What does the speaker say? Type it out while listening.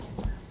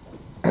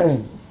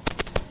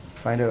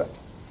trying to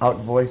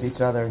outvoice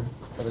each other.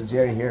 Brother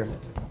Jerry here.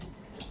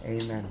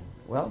 Amen.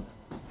 Well,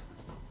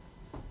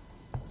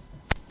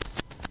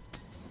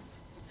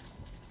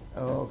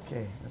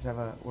 okay, let's have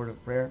a word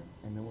of prayer,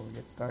 and then we'll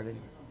get started.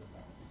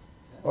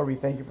 Lord, we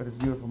thank you for this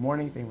beautiful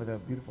morning. Thank you for the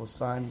beautiful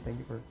sun. Thank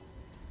you for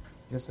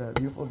just a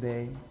beautiful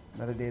day,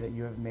 another day that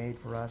you have made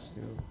for us to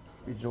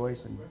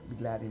rejoice and be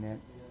glad in it,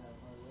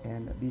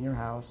 and be in your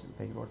house. And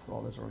thank you, Lord, for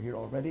all those who are here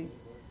already.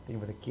 Thank you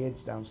for the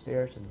kids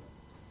downstairs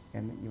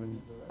and even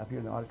up here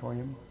in the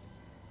auditorium.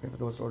 Pray for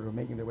those who are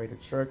making their way to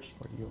church.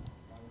 Lord, you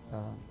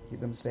keep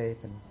them safe,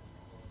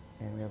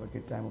 and we have a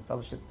good time of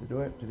fellowship to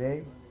do it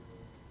today.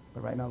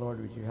 But right now, Lord,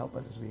 would you help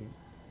us as we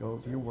go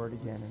to your word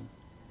again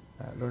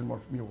and learn more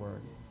from your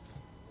word.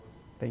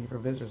 Thank you for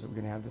visitors that we're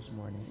going to have this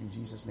morning. In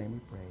Jesus' name we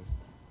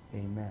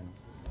pray. Amen.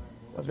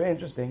 It was very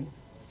interesting.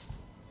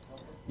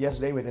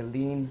 Yesterday we had a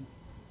lean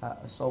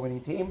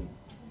so-winning team,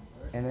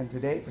 and then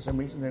today, for some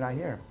reason, they're not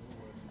here.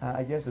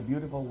 I guess the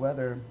beautiful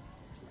weather,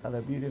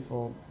 the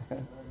beautiful...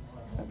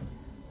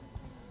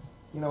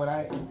 You know,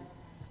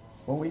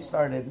 when we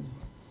started,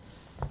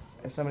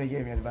 somebody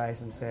gave me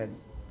advice and said,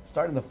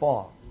 start in the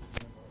fall.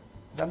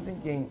 So I'm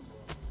thinking,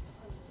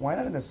 why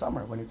not in the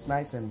summer when it's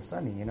nice and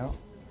sunny, you know?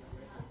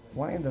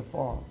 Why in the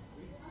fall?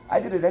 I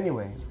did it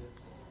anyway.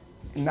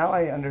 Now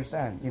I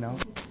understand, you know.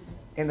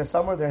 In the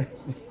summer,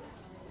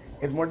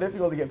 it's more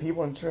difficult to get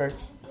people in church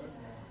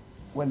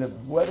when the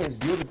weather is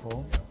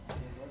beautiful.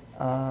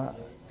 And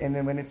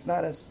then when it's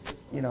not as,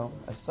 you know,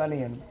 as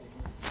sunny. And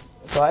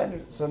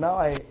so now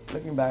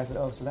looking back, I said,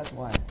 oh, so that's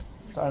why.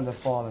 Starting in the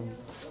fall and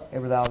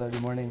every Taala every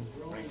morning.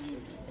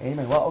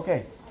 Amen. Well,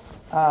 okay.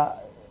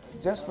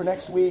 Just for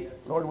next week,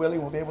 Lord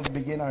willing, we'll be able to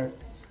begin our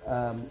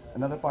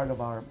another part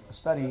of our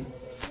study.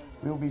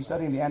 We will be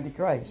studying the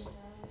Antichrist,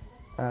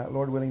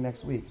 Lord willing,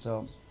 next week.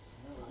 So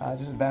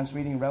just advanced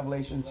reading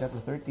Revelation chapter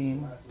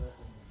 13,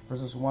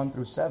 verses 1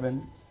 through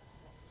 7.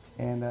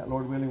 And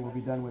Lord willing, we'll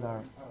be done with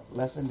our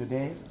lesson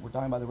today. We're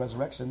talking about the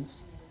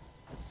resurrections.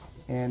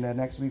 And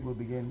next week we'll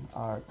begin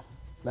our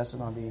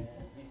lesson on the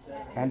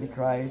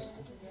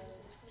Antichrist,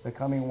 the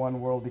coming one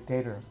world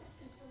dictator.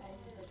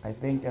 I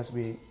think as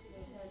we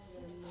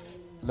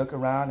look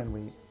around and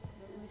we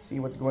see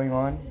what's going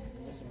on,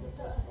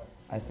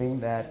 I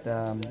think that,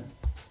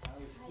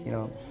 you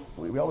know,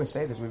 we always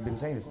say this, we've been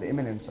saying this, the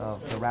imminence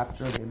of the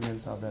rapture, the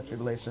imminence of the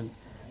tribulation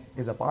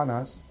is upon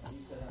us.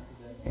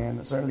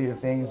 And certainly the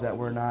things that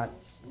were not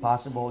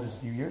possible just a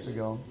few years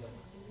ago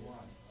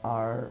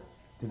are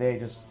today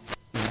just,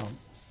 you know,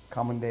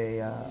 common day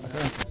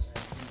occurrences.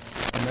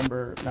 I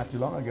remember not too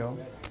long ago,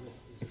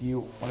 if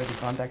you wanted to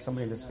contact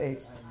somebody in the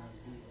States,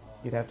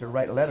 you'd have to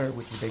write a letter,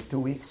 which would take 2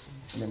 weeks,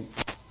 and then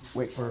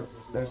wait for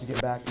letters to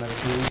get back another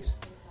 2 weeks.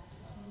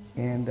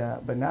 And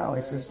but now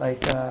it's just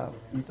like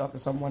you talk to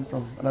someone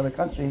from another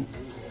country,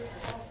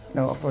 you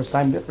know, of course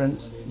time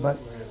difference, but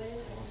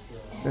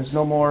there's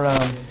no more.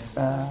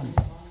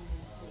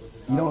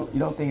 You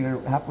don't think they're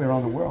halfway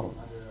around the world,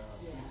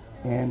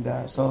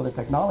 and so the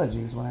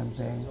technology is what I'm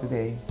saying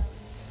today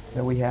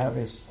that we have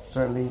is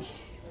certainly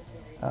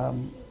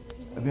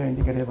very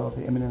indicative of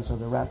the imminence of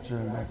the rapture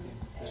and the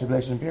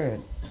tribulation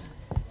period.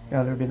 You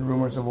know, there have been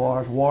rumors of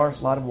wars,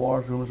 a lot of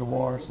wars, rumors of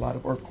wars, a lot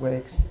of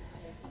earthquakes.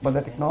 But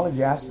the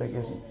technology aspect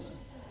is,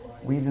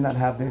 we did not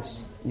have this,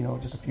 you know,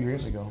 just a few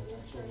years ago.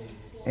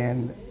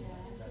 And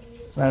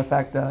as a matter of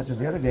fact, just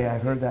the other day I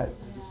heard that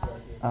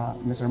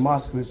Mr.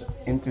 Musk, who's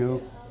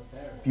into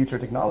future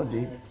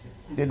technology,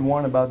 did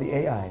warn about the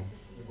AI,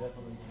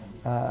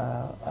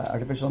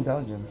 artificial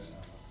intelligence.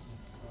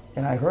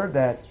 And I heard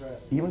that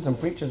even some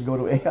preachers go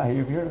to AI.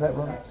 Have you heard of that,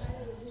 brother?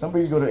 Some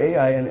preachers go to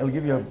AI and it'll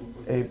give you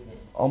a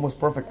almost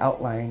perfect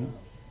outline.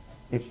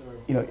 If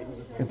you know,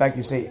 in fact,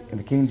 you say in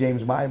the King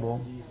James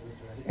Bible.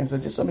 And so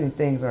just so many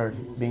things are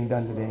being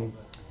done today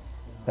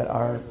that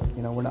are,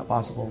 you know, were not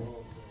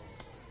possible.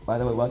 By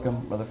the way,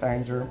 welcome, Brother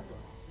Fanger.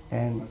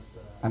 And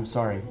I'm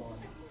sorry,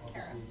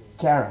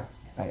 Kara.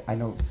 I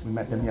know we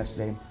met them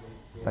yesterday,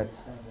 but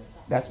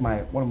that's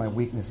one of my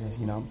weaknesses,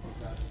 you know.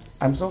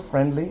 I'm so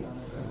friendly.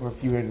 We're a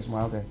few here this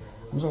while.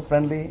 I'm so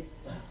friendly,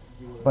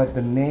 but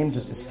the name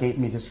just escaped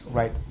me just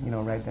right then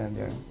and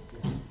there.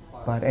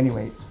 But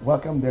anyway,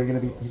 welcome. He's going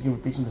to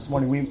be preaching this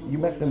morning. You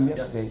met them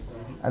yesterday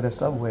at the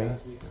subway.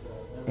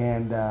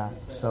 And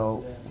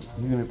so he's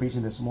going to be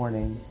preaching this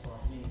morning.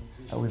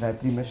 We've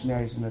had 3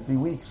 missionaries in 3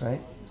 weeks, right?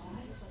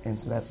 And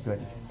so that's good.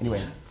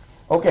 Anyway,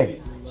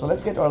 okay, so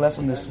let's get to our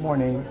lesson this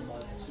morning.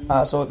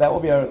 So that will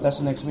be our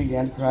lesson next week, the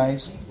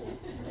Antichrist,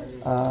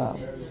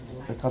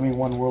 the coming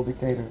one world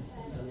dictator.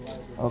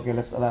 Okay,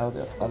 let's allow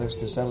the others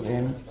to settle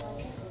in.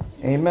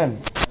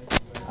 Amen.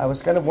 I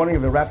was kind of wondering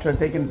if the rapture had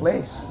taken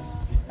place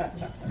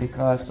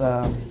because...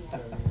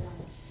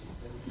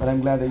 But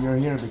I'm glad that you're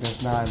here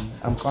because now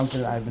I'm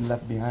confident I've been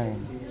left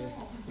behind.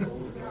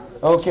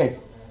 Okay,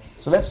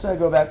 so let's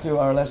go back to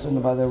our lesson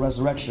about the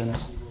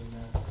resurrections.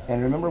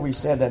 And remember we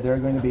said that there are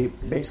going to be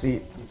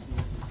basically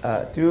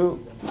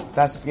 2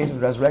 classifications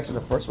of resurrection.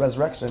 The first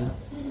resurrection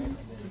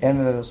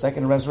and the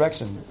second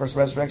resurrection. First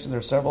resurrection, there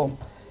are several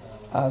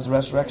as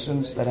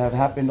resurrections that have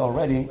happened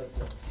already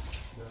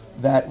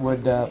that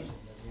would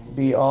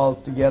be all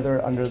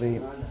together under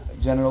the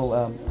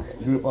general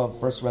group of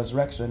first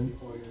resurrection.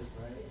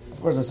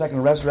 Of course, the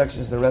second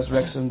resurrection is the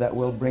resurrection that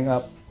will bring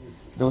up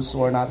those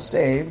who are not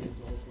saved,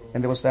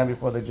 and they will stand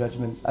before the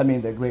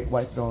the great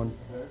white throne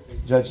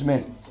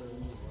judgment.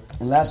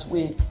 And last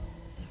week,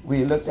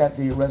 we looked at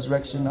the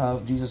resurrection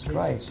of Jesus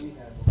Christ.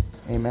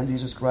 Amen.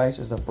 Jesus Christ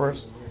is the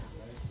first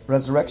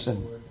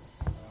resurrection.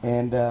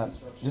 And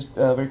just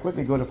very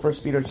quickly go to 1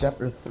 Peter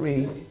chapter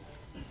 3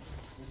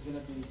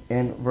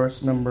 and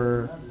verse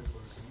number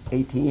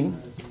 18.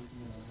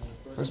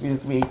 1 Peter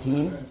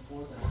 3:18.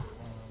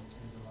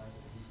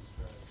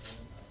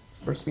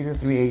 1 Peter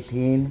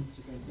 3:18.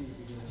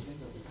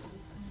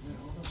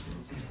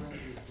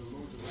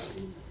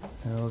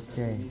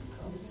 Okay.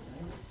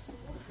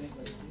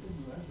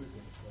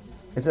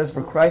 It says,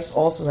 "For Christ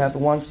also hath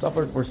once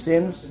suffered for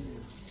sins,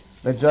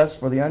 the just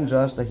for the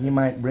unjust, that he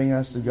might bring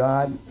us to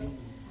God,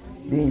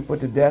 being put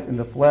to death in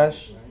the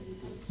flesh,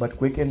 but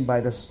quickened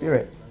by the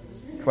Spirit."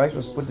 Christ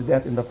was put to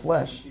death in the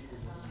flesh.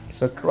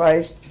 So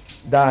Christ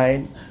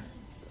died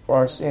for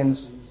our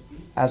sins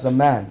as a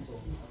man.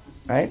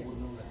 Right?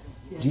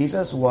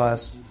 Jesus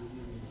was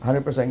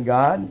 100%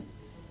 God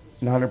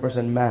and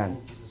 100% man.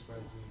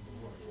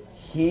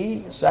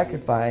 He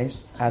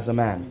sacrificed as a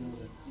man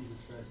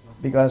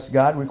because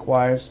God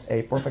requires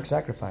a perfect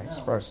sacrifice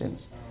for our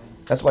sins.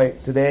 That's why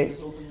today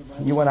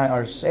you and I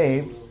are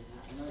saved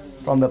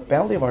from the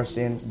penalty of our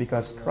sins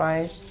because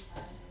Christ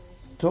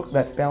took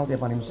that penalty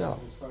upon himself.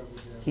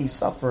 He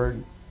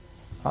suffered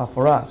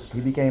for us.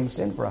 He became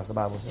sin for us, the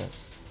Bible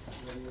says.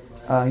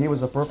 He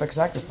was a perfect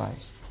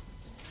sacrifice.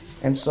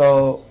 And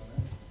so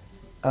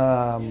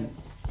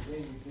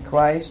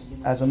Christ,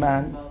 as a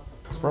man,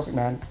 as a perfect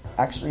man,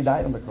 actually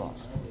died on the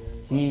cross.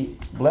 He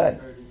bled,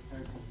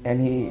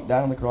 and he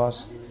died on the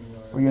cross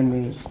for you and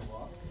me.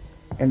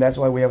 And that's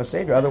why we have a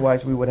Savior.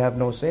 Otherwise, we would have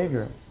no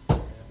Savior.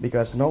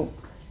 Because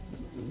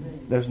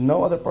there's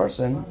no other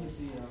person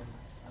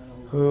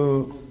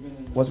who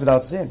was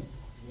without sin.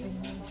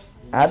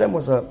 Adam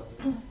was the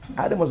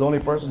only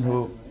person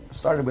who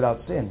started without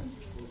sin.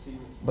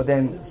 But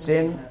then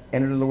sin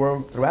entered the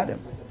world through Adam.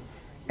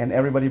 And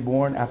everybody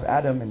born after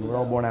Adam, and we're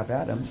all born after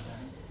Adam,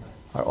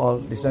 are all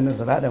descendants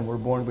of Adam, were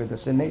born with the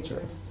sin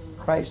nature.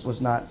 Christ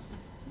was not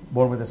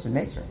born with a sin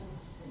nature.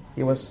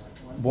 He was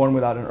born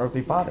without an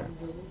earthly father.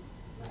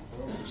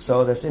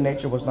 So the sin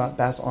nature was not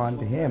passed on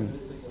to him.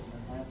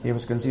 He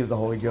was conceived of the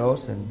Holy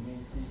Ghost, and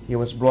he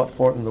was brought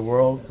forth in the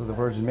world through the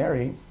Virgin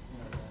Mary,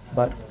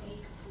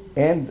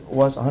 and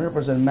was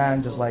 100%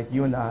 man, just like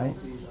you and I,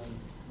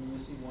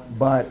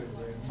 but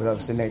without a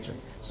sin nature.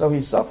 So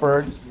he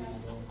suffered,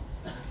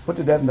 put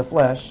to death in the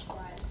flesh,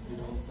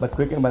 but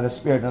quickened by the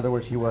Spirit. In other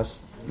words, he was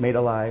made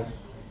alive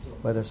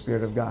by the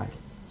Spirit of God.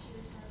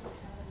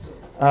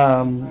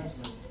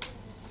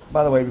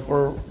 By the way,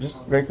 just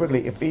very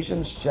quickly,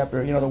 Ephesians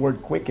chapter, the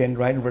word quickened,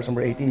 right, in verse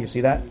number 18, you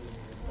see that?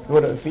 Go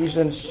to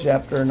Ephesians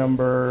chapter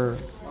number,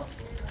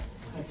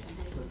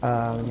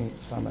 let me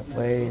find my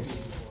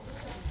place.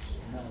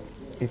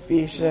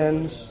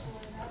 Ephesians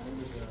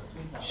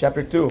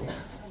chapter 2.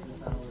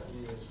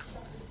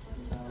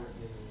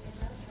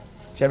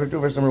 Chapter 2,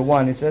 verse number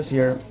 1, it says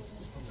here,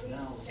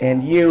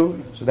 "And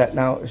you," so that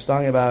now is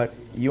talking about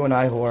you and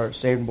I who are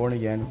saved and born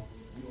again,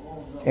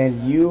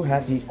 "and you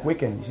hath he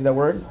quickened." You see that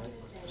word?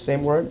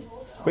 Same word?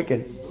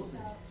 Quickened.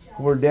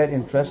 "Who were dead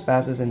in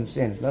trespasses and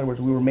sins." In other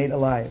words, we were made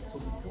alive.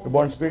 We're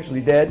born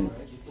spiritually dead,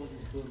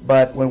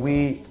 but when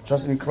we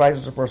trusted in Christ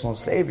as our personal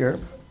Savior,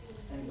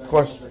 of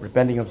course,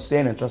 repenting of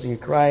sin and trusting in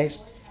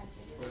Christ,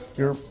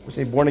 we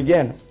say born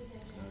again.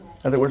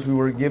 In other words, we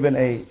were given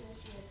a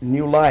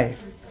new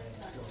life.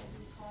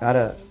 Not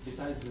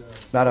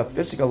a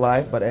physical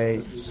life, but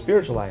a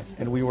spiritual life.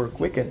 And we were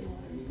quickened.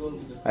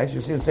 As you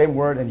see the same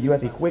word, "and you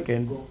hath he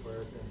quickened,"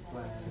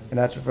 and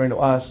that's referring to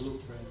us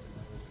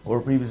who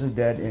were previously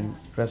dead in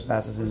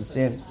trespasses and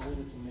sins.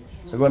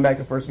 So going back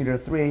to 1 Peter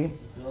 3,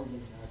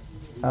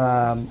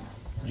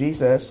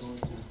 Jesus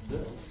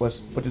was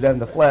put to death in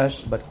the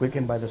flesh, but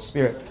quickened by the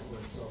Spirit.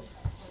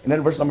 And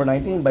then verse number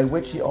 19, "By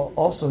which he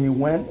also he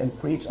went and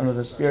preached unto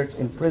the spirits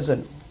in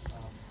prison."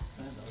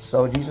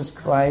 So Jesus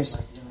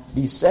Christ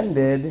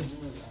descended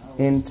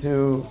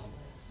into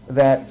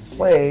that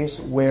place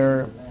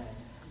where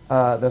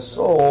the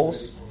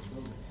souls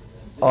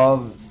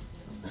of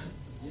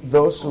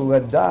those who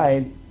had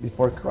died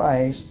before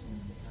Christ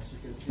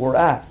were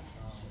at.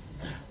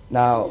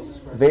 Now,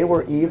 they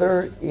were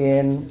either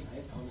in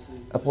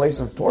a place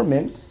of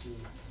torment,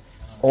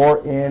 or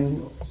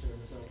in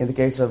the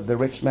case of the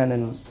rich man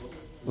and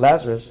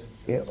Lazarus,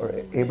 or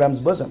Abraham's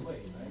bosom.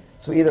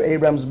 So either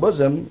Abraham's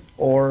bosom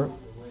or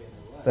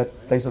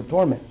that place of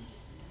torment.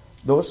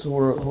 Those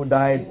who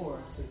died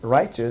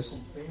righteous,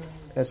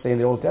 let's say in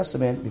the Old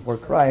Testament before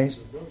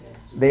Christ,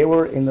 they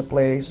were in the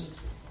place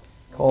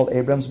called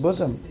Abraham's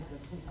bosom.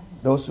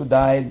 Those who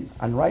died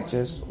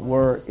unrighteous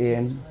were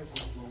in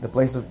the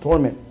place of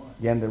torment.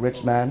 Again, the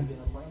rich man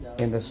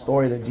in the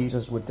story that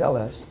Jesus would tell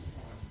us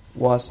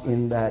was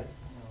in that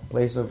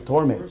place of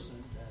torment.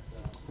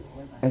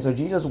 And so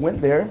Jesus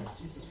went there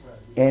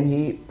and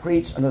he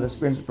preached under the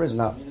spirits of prison.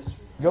 Now,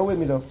 go with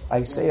me to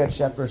Isaiah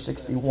chapter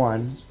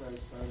 61,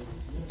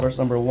 verse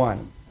number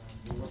 1.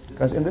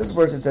 Because in this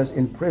verse it says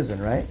in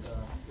prison, right?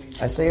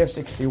 Isaiah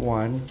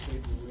 61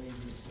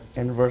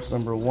 and verse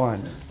number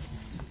 1.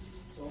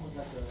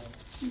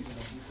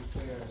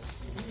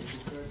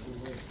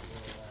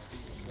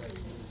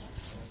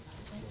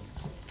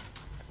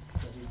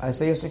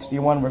 Isaiah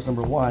 61 verse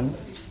number 1.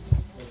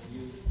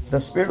 The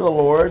Spirit of the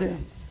Lord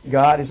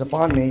God is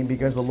upon me,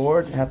 because the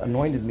Lord hath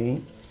anointed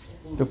me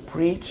to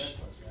preach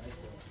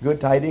good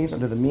tidings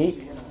unto the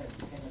meek.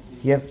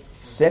 He hath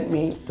sent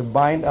me to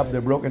bind up the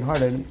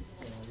brokenhearted,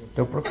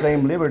 to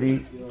proclaim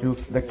liberty to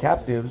the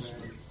captives,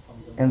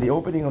 and the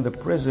opening of the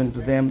prison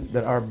to them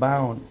that are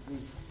bound.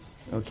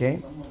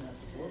 Okay?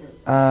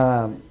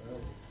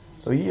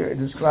 So here it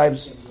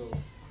describes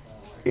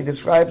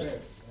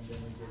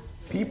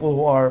people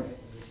who are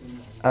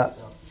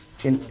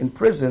in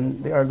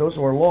prison. They are those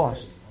who are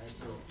lost.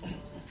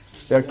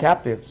 They're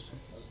captives.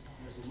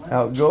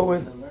 Now go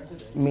with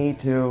me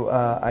to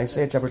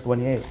Isaiah chapter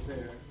 28.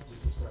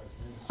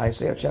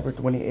 Isaiah chapter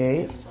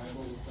 28.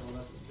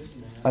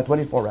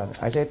 24 rather.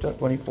 Isaiah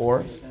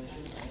 24.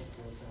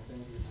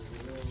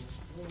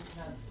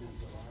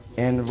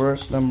 And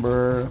verse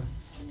number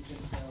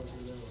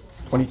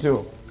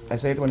 22.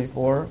 Isaiah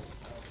 24,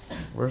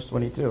 verse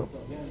 22.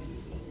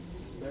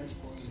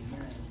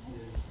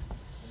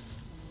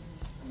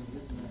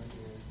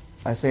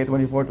 Isaiah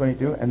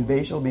 24:22, and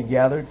they shall be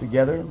gathered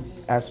together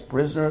as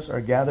prisoners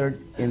are gathered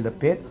in the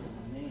pit,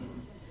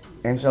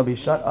 and shall be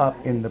shut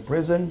up in the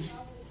prison,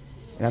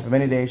 and after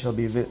many days shall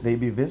they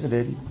be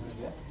visited.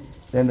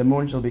 Then the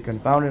moon shall be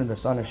confounded, and the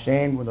sun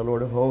ashamed, when the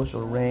Lord of hosts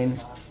shall reign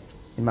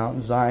in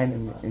Mount Zion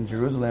and in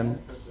Jerusalem,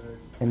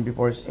 and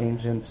before his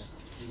ancients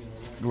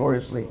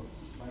gloriously.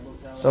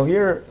 So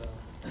here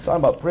it's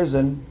talking about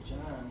prison,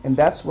 and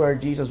that's where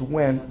Jesus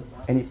went,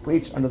 and he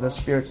preached under the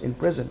spirits in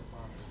prison,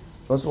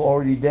 those who are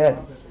already dead.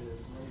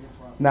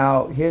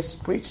 Now, his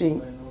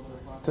preaching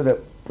to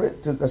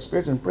the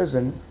spirits in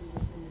prison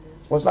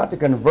was not to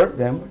convert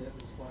them,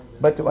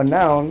 but to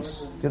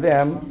announce to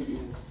them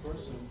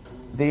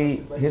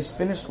his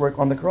finished work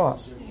on the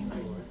cross.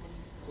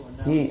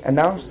 He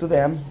announced to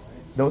them,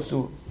 those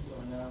who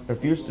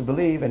refused to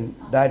believe and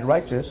died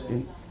righteous,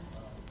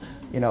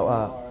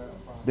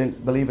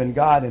 didn't believe in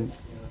God and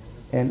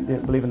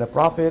didn't believe in the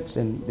prophets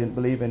and didn't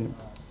believe in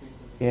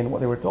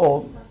what they were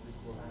told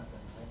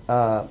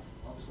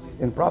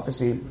in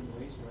prophecy.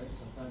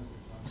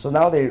 So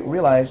now they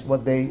realized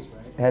what they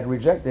had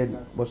rejected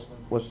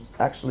was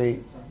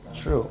actually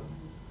true.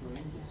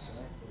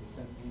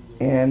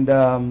 And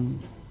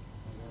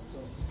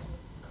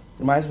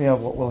reminds me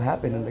of what will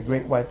happen in the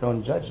great white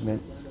throne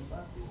judgment.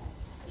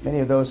 Many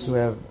of those who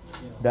have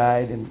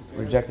died and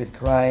rejected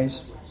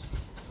Christ,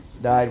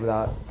 died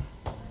without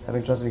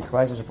having trusted in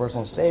Christ as a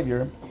personal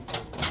Savior,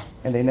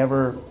 and they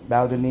never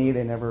bowed the knee,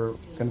 they never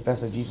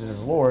confessed that Jesus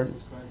is Lord.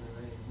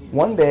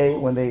 One day,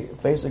 when they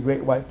face the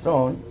great white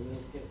throne,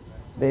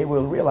 they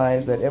will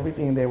realize that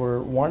everything they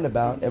were warned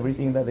about,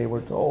 everything that they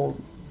were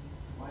told,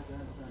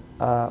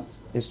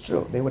 is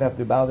true. They would have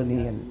to bow the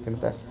knee and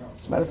confess.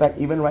 As a matter of fact,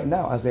 even right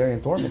now, as they're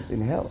in torments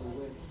in hell.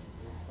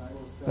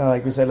 Now,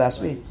 like we said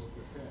last week,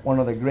 one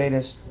of the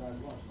greatest,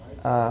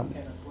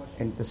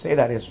 and to say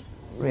that is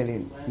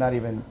really not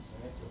even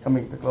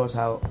coming close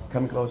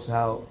to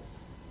how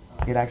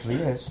it actually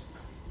is.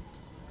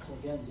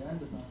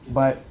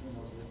 But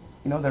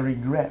the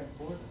regret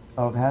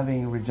of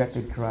having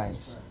rejected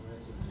Christ.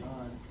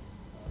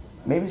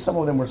 Maybe some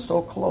of them were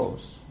so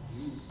close.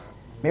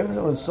 Maybe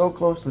some were so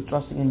close to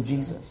trusting in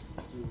Jesus.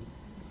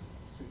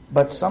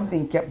 But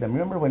something kept them.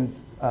 Remember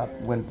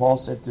when Paul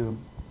said to,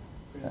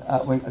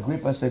 when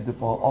Agrippa said to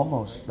Paul,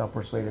 "Almost thou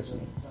persuadest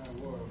me."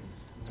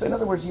 So in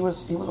other words, he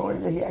was already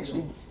there. He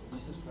actually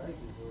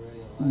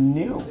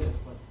knew.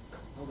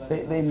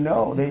 They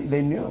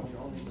knew.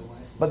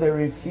 But they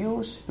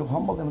refused to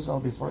humble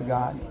themselves before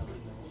God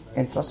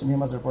and trust in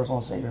Him as their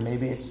personal Savior.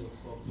 Maybe it's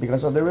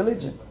because of their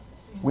religion,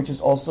 which is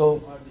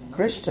also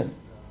Christian.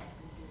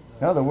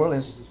 The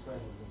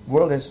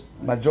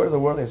majority of the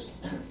world is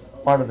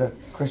part of the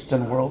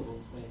Christian world.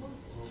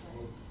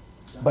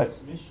 But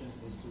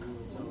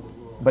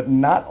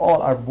not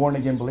all are born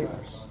again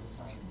believers.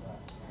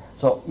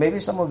 So maybe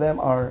some of them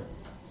got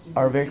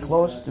very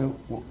close to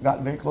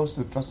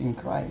trusting in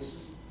Christ.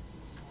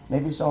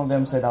 Maybe some of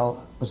them said,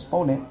 "I'll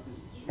postpone it,"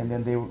 and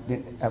then they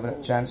didn't have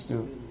a chance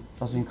to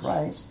trust in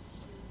Christ.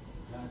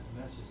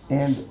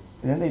 And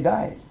then they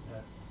died.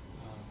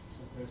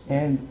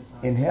 And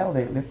in hell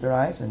they lift their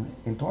eyes and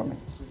in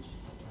torments.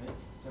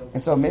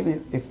 And so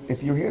maybe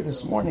if you're here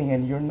this morning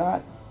and you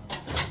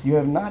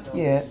have not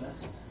yet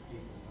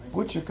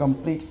put your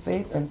complete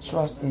faith and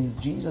trust in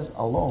Jesus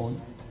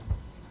alone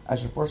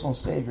as your personal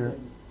Savior,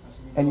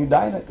 and you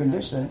die in that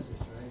condition,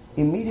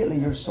 immediately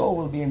your soul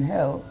will be in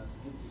hell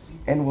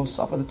and will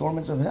suffer the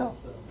torments of hell.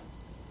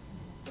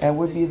 And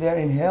will be there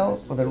in hell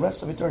for the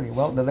rest of eternity.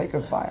 Well, the lake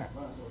of fire.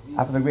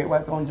 After the great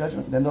white throne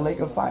judgment, then the lake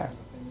of fire.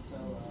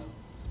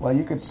 Well,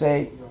 you could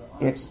say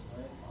it's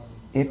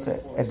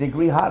a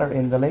degree hotter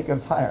in the lake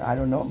of fire. I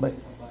don't know, but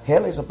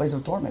hell is a place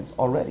of torment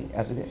already,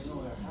 as it is.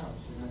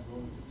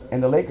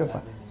 And the lake of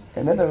fire.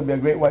 And then there will be a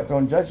great white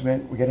throne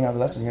judgment. We're getting out of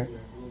the lesson here.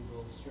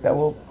 That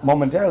will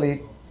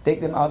momentarily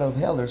take them out of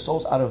hell, their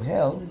souls out of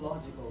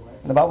hell.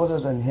 And the Bible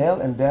says, and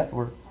hell and death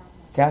were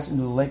cast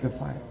into the lake of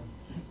fire.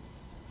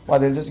 While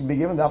they'll just be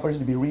given the opportunity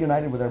to be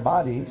reunited with their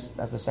bodies,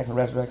 that's the second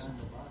resurrection,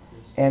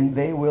 and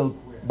they will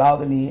bow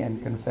the knee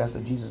and confess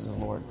that Jesus is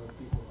Lord.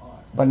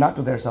 But not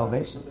to their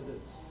salvation,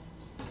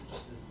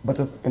 but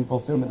in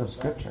fulfillment of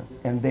Scripture.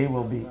 And they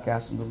will be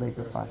cast into the lake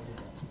of fire.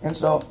 And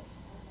so,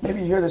 maybe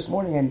you're here this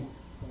morning and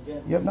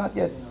you have not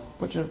yet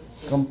put your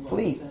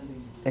complete,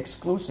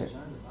 exclusive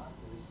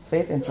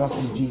faith and trust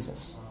in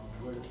Jesus.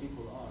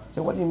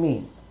 So what do you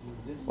mean?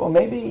 Well,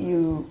 maybe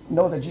you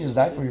know that Jesus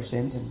died for your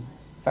sins, and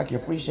in fact you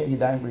appreciate He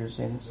died for your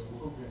sins.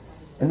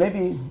 And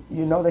maybe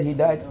you know that He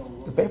died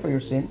to pay for your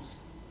sins.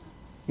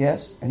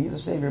 Yes, and He's the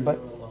Savior, but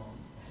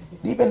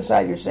deep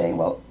inside you're saying,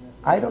 well,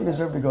 I don't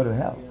deserve to go to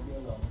hell.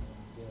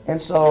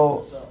 And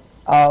so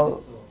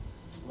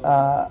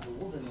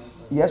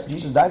yes,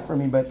 Jesus died for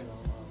me, but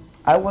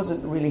I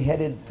wasn't really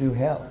headed to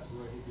hell.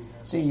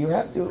 See, you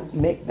have to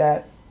make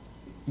that,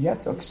 you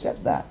have to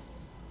accept that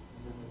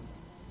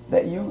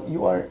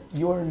you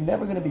are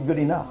never going to be good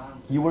enough.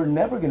 You were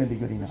never going to be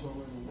good enough.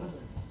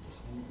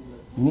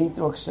 You need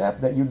to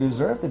accept that you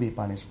deserve to be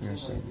punished for your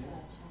sin.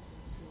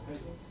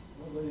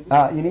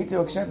 You need to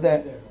accept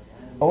that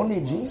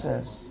only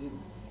Jesus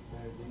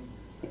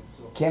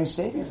can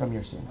save you from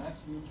your sins.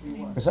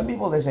 For some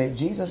people, they say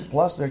Jesus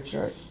plus their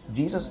church,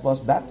 Jesus plus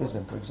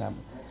baptism, for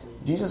example,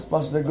 Jesus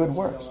plus their good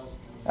works.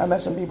 I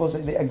met some people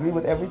say they agree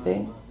with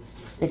everything,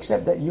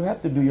 except that you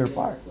have to do your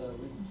part.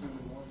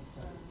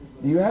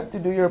 You have to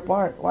do your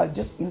part. Why?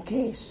 Just in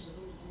case.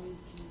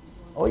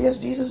 Oh yes,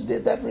 Jesus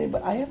did that for me,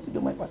 but I have to do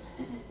my part.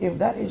 If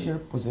that is your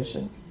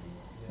position,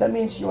 that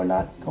means you are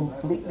not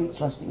completely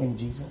trusting in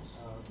Jesus.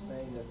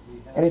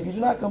 And if you do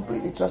not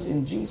completely trust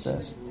in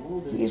Jesus,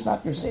 He is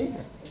not your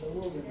Savior.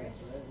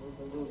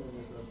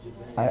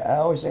 I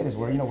always say this,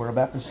 we're a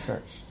Baptist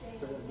church.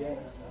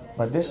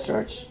 But this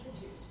church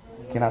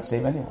cannot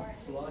save anyone.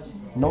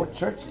 No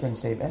church can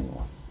save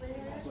anyone.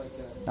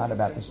 Not a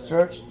Baptist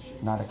church,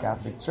 not a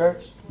Catholic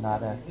church,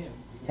 not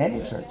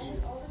any church.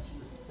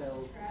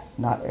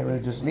 Not a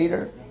religious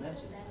leader.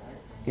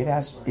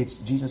 It's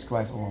Jesus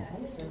Christ alone.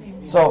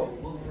 So,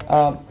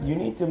 you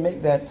need to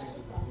make that,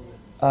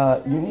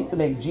 you need to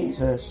make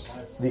Jesus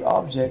the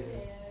object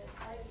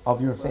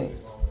of your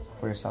faith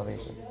for your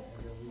salvation.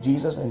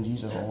 Jesus and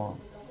Jesus alone.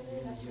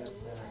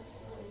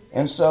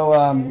 And so,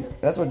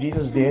 that's what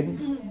Jesus did.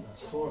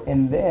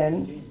 And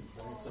then,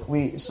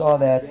 we saw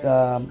that,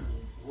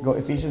 go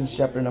Ephesians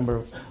chapter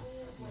number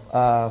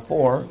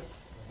 4.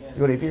 Let's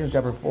go to Ephesians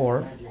chapter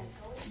 4.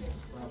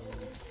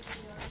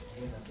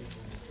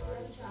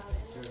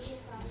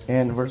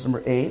 And verse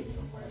number 8.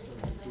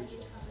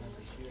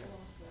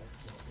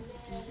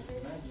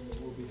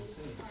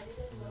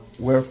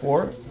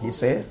 Wherefore, he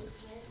saith,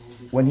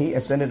 when he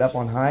ascended up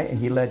on high, and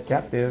he led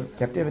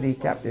captivity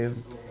captive,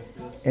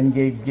 and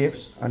gave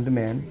gifts unto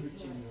men.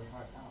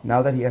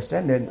 Now that he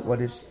ascended,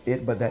 what is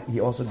it but that he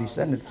also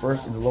descended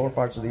first in the lower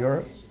parts of the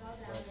earth?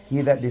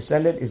 He that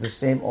descended is the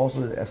same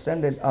also that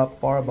ascended up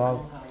far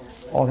above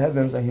all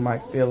heavens, that he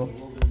might fill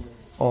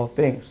all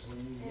things.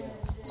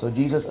 So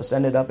Jesus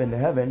ascended up into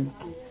heaven,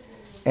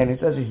 and it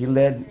says that he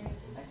led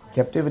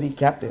captivity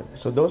captive.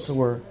 So those who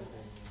were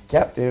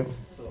captive,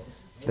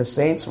 the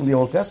saints from the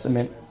Old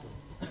Testament,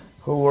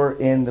 who were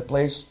in the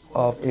place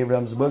of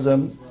Abraham's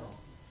bosom,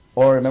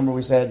 or remember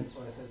we said,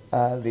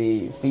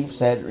 the thief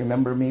said,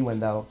 remember me when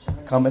thou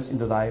comest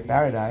into thy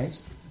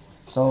paradise.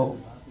 So,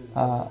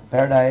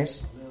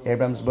 paradise,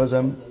 Abraham's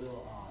bosom,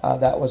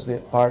 that was the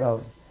part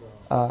of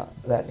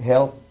that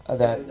help,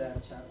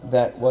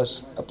 that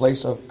was a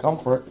place of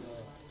comfort.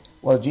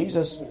 Well,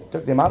 Jesus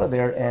took them out of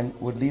there and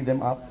would lead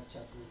them up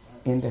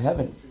into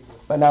heaven.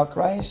 But now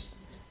Christ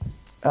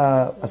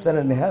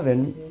ascended into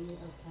heaven,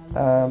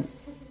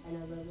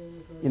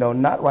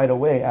 not right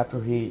away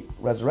after he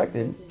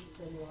resurrected.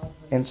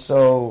 And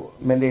so,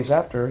 many days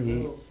after,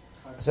 he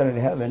ascended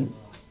to heaven,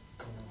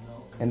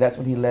 and that's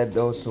when he led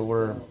those who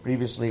were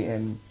previously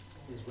in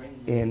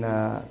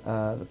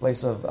the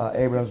place of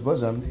Abraham's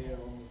bosom.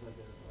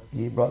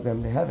 He brought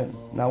them to heaven.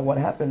 Now, what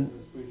happened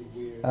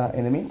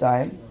in the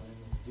meantime?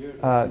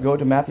 Go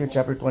to Matthew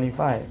chapter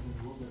 25.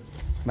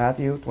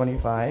 Matthew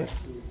 25,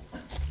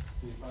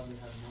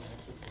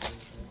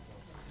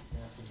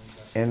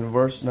 and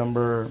verse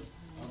number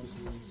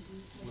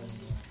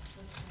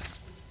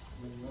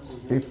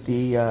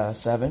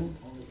 57.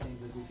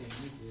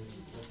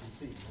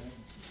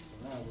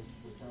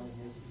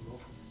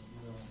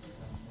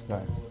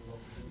 Right.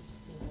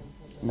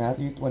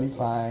 Matthew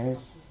 25,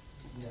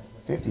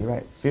 50,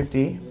 right?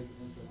 50.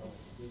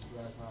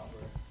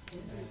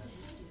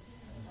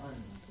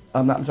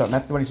 I'm sorry,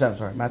 Matthew 27,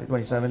 sorry. Matthew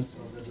 27,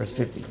 verse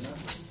 50.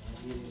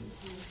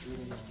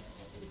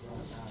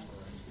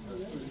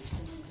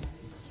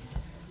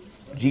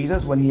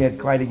 Jesus, when he had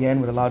cried again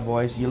with a loud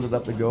voice, yielded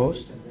up the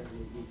ghost.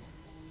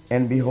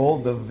 And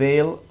behold, the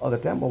veil of the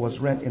temple was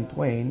rent in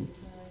twain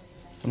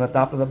from the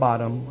top to the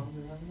bottom,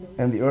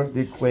 and the earth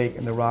did quake,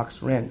 and the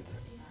rocks rent.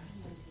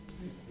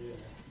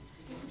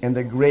 And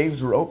the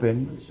graves were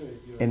opened,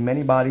 and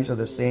many bodies of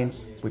the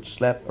saints which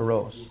slept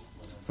arose.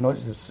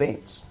 Notice the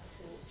saints.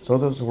 So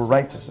those who were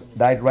righteous,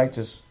 died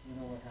righteous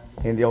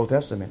in the Old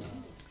Testament.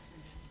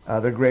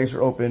 Their graves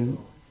were opened,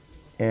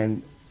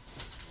 and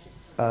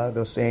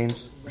those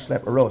saints which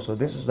slept arose. So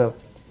this is the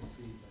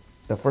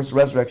first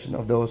resurrection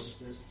of those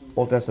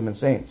Old Testament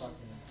saints.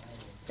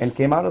 And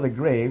came out of the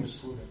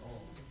graves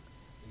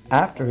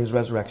after his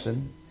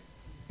resurrection,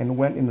 and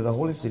went into the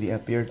holy city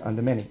and appeared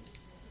unto many.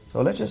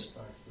 So let's just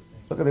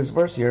look at this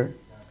verse here.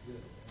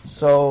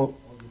 So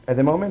at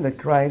the moment that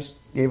Christ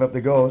gave up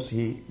the ghost,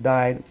 he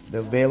died,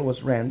 the veil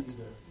was rent,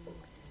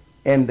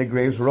 and the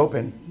graves were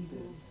open.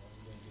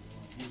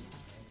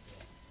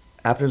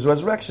 After his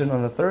resurrection,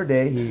 on the third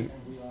day, he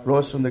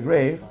rose from the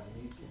grave.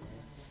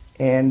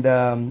 And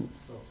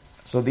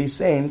so these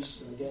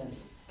saints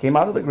came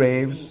out of the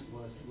graves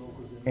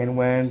and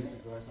went,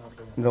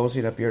 and those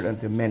it appeared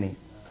unto many.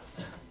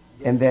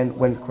 And then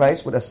when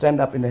Christ would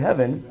ascend up into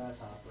heaven,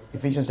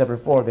 Ephesians chapter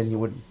 4, then he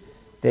would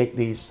take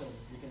these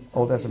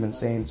Old Testament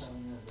saints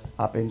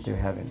up into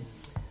heaven.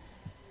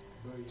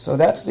 So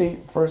that's the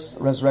first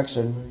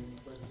resurrection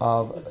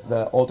of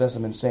the Old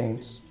Testament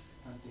saints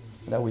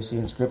that we see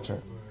in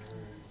Scripture.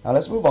 Now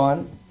let's move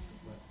on.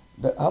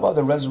 How about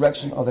the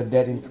resurrection of the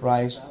dead in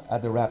Christ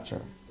at the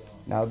rapture?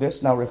 Now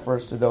this now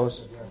refers to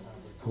those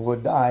who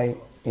would die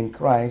in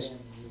Christ,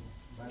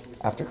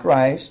 after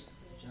Christ,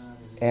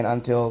 and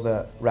until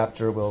the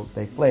rapture will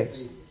take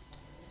place.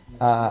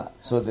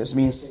 So this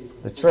means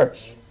the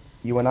church,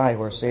 you and I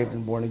who are saved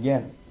and born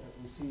again.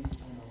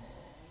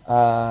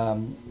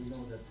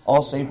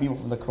 All saved people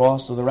from the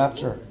cross to the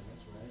rapture.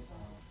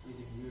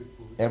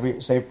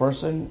 Every saved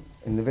person,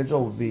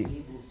 individual, will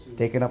be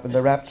taken up in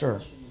the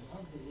rapture.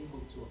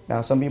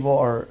 Now some people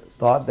are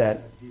thought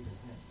that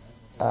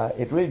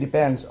it really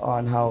depends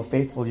on how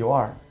faithful you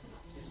are.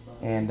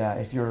 And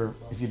if you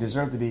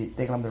deserve to be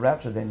taken up in the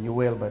rapture, then you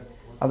will. But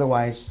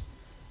otherwise,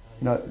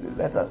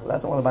 that's not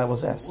what the Bible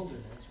says.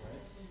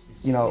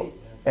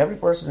 Every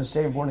person who's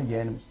saved, born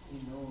again,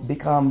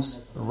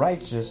 becomes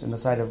righteous in the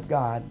sight of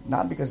God,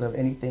 not because of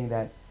anything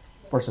that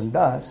person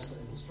does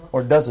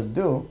or doesn't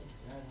do,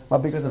 but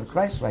because of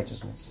Christ's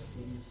righteousness.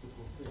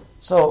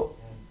 So,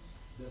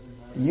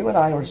 you and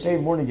I who are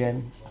saved, born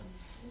again,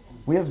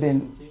 we have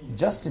been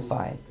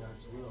justified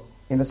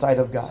in the sight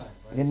of God.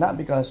 Again, not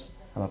because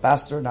I'm a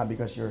pastor, not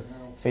because you're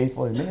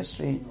faithful in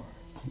ministry,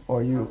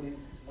 or you're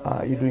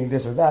doing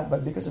this or that,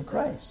 but because of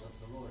Christ.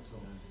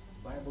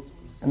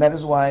 And that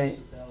is why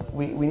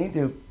we need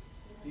to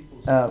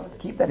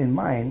keep that in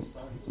mind,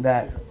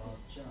 that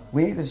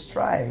we need to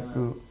strive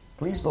to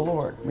please the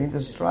Lord. We need to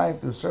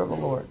strive to serve the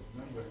Lord.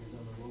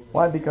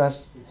 Why?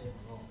 Because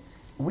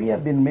we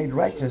have been made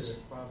righteous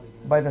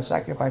by the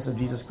sacrifice of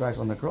Jesus Christ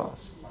on the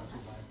cross.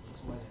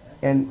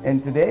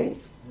 And today,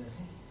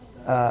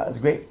 it's a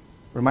great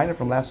reminder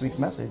from last week's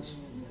message.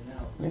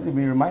 We need to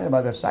be reminded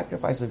about the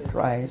sacrifice of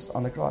Christ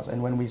on the cross.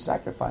 And when we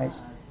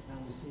sacrifice,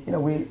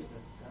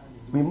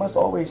 we must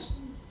always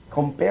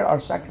compare our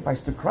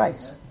sacrifice to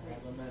Christ,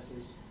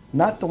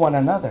 not to one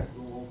another.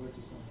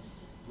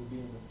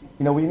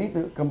 We need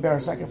to compare our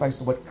sacrifice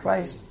to what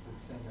Christ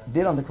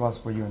did on the cross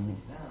for you and me.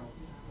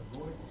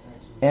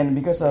 And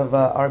because of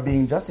our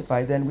being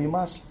justified, then we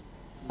must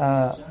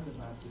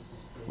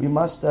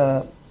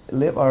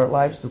live our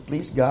lives to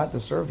please God, to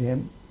serve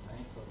Him.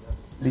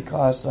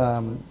 Because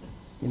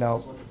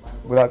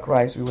without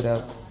Christ, we would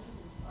have.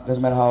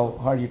 Doesn't matter how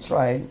hard you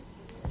tried.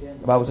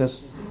 The Bible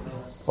says,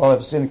 "For all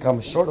have sinned and come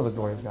short of the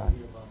glory of God."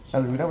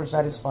 And we never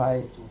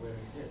satisfy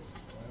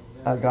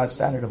God's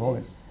standard of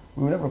holiness.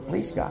 We will never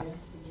please God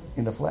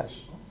in the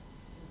flesh.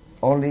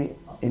 Only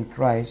in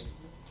Christ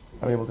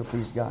are we able to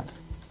please God.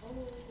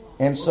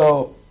 And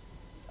so,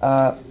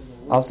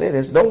 I'll say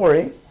this: don't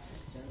worry.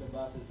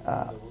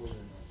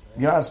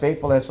 You're not as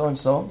faithful as so and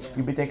so.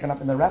 You'll be taken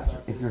up in the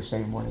rapture if you're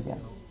saved and born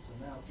again.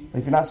 But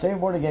if you're not saved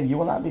and born again, you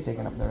will not be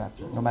taken up in the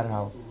rapture, no matter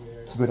how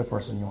good a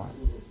person you are.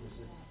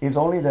 It's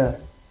only the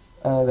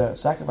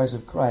sacrifice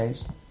of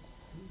Christ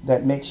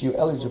that makes you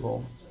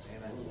eligible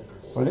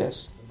for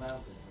this.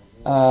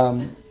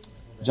 John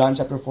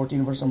chapter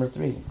 14, verse number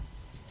 3.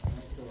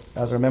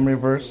 That's our memory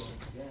verse.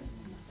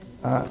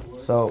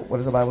 So, what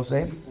does the Bible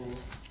say?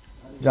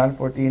 John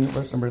 14,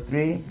 verse number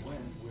 3.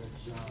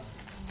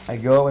 I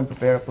go and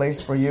prepare a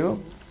place for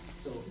you.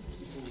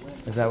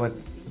 Is that where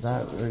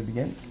it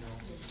begins?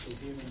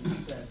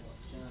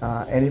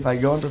 And if I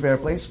go and prepare a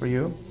place for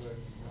you,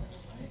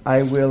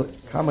 I will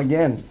come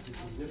again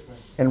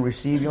and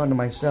receive you unto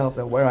myself,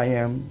 that where I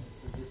am,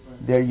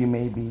 there you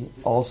may be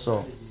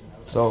also.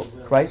 So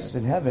Christ is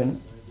in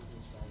heaven,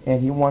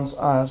 and He wants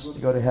us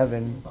to go to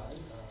heaven.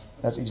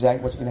 That's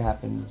exactly what's going to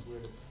happen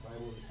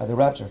at the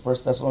rapture. 1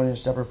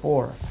 Thessalonians chapter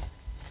 4.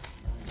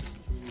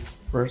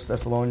 1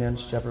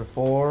 Thessalonians chapter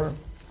 4.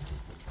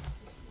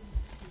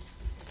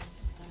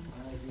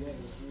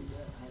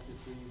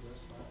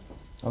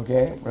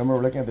 Okay? Remember,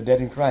 we're looking at the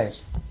dead in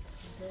Christ.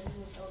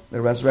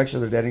 The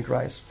resurrection of the dead in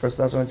Christ. 1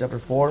 Thessalonians chapter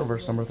 4,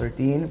 verse number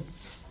 13.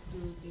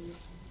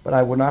 But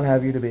I would not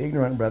have you to be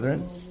ignorant,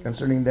 brethren,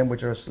 concerning them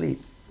which are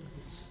asleep,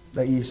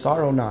 that ye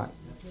sorrow not,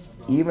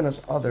 even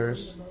as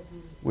others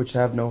which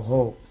have no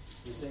hope.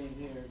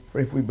 For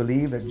if we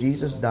believe that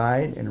Jesus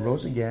died and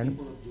rose again,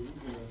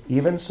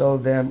 even so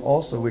them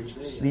also which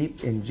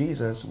sleep in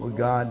Jesus will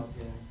God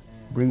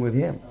bring with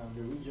him.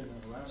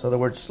 So the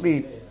word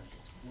sleep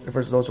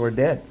refers to those who are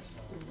dead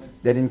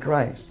in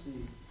Christ.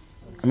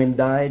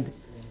 Died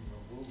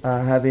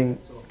having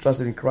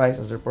trusted in Christ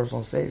as their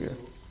personal Savior.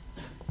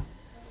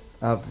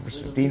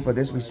 Verse 15, for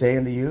this we say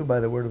unto you by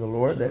the word of the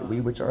Lord, that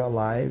we which are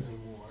alive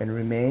and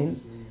remain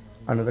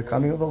unto the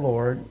coming of the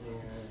Lord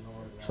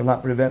shall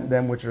not prevent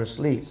them which are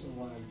asleep.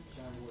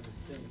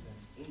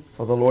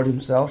 For the Lord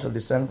himself shall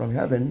descend from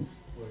heaven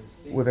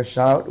with a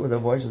shout, with the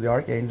voice of the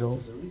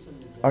archangel,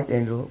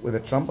 with a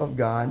trump of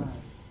God,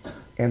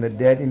 and the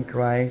dead in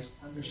Christ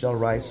shall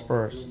rise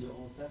first.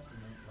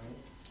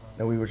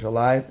 Then we which are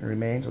alive and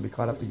remain shall be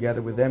caught up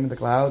together with them in the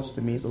clouds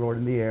to meet the Lord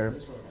in the air.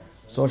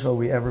 So shall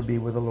we ever be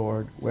with the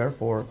Lord.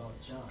 Wherefore,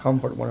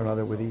 comfort one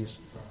another with these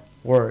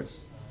words.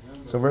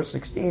 So verse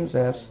 16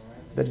 says,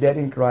 the dead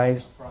in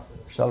Christ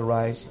shall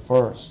rise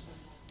first.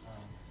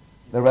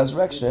 The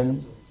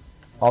resurrection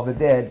of the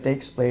dead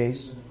takes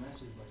place,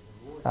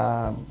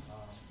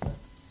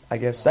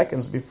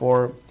 seconds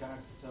before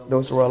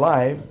those who are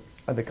alive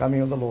at the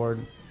coming of the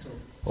Lord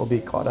will be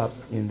caught up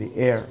in the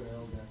air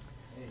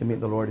to meet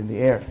the Lord in the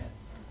air.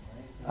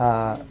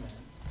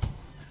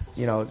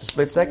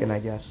 Split second, I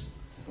guess.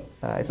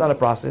 It's not a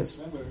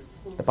process.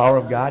 The power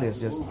of God is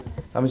just...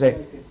 I'm going to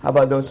say, how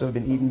about those who have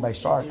been eaten by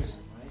sharks?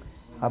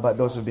 How about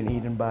those who have been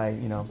eaten by,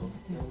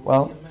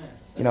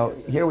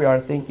 here we are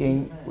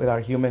thinking with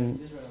our human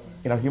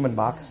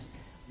box.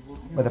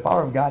 But the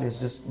power of God is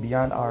just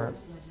beyond our,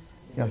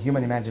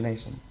 human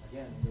imagination.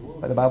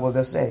 But the Bible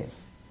does say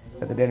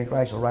that the dead in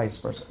Christ shall rise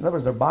first. In other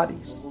words, their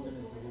bodies.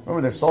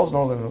 Remember, their soul's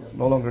no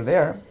longer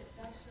there.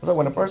 So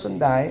when a person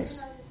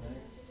dies,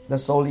 the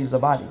soul leaves the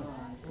body.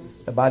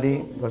 The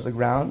body goes to the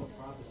ground,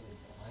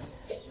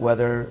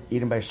 whether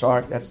eaten by a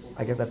shark, that's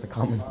the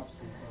common,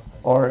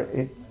 or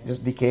it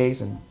just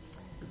decays, and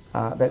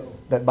the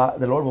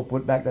Lord will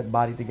put back that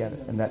body together,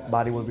 and that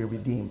body will be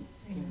redeemed.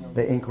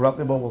 The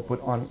incorruptible will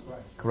put on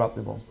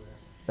corruptible.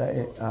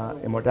 The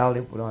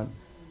immortality will put on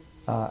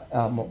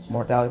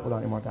mortality put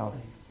on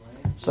immortality.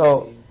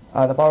 So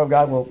the power of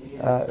God will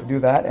do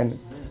that,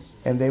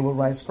 and they will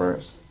rise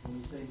first.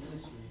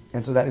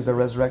 And so that is the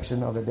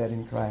resurrection of the dead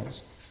in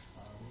Christ.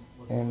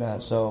 And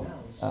those who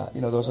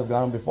have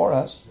gone before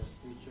us,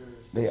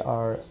 they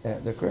are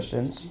the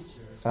Christians.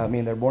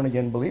 They're born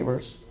again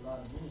believers.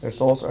 Their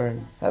souls are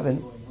in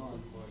heaven,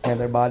 and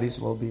their bodies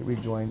will be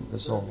rejoined the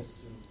soul.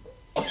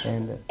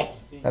 And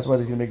that's why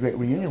there's going to be a great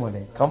reunion one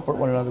day. Comfort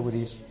one another with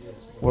these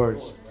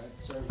words.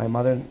 My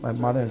mother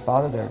and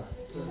father, they're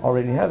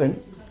already in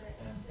heaven,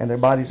 and their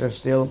bodies are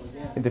still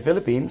in the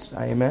Philippines.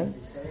 Amen.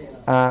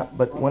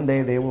 But one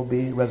day they will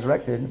be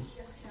resurrected,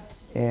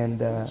 and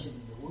there'll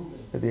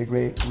be a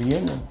great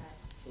reunion.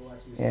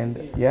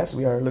 And yes,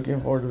 we are looking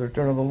forward to the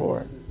return of the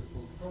Lord.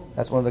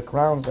 That's one of the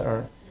crowns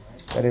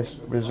that is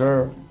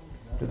reserved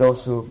to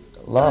those who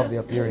love the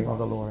appearing of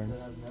the Lord.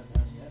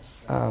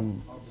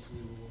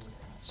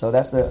 So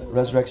that's the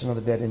resurrection of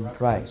the dead in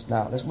Christ.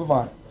 Now, let's move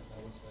on.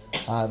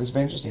 This is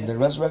very interesting. The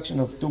resurrection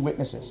of two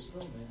witnesses.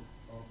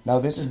 Now,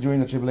 this is during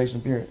the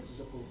tribulation period.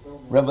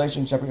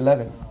 Revelation chapter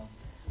 11.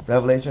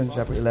 Revelation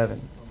chapter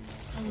 11.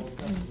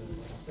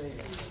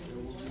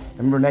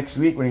 Remember, next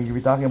week we're going to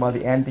be talking about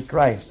the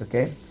Antichrist,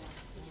 okay?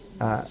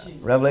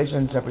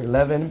 Revelation chapter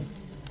 11.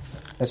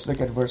 Let's look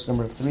at verse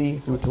number 3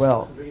 through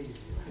 12.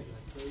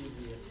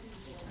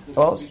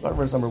 Well, let's start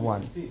verse number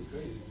 1.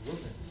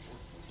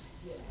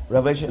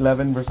 Revelation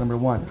 11, verse number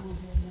 1.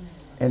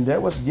 And there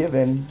was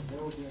given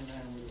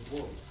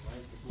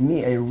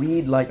me a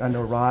reed like unto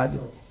a rod,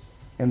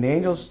 and the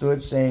angel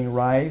stood, saying,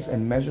 Rise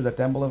and measure the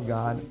temple of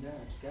God,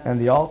 and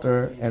the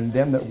altar, and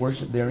them that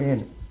worship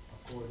therein.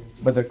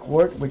 But the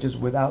court which is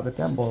without the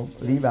temple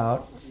leave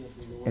out,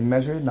 and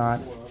measure it not,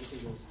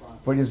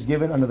 for it is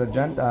given unto the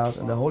Gentiles,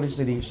 and the holy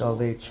city shall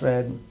they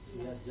tread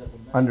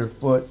under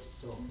foot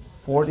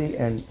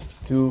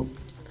 42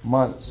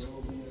 months.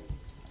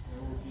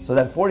 So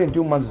that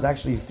 42 months is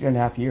actually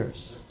 3.5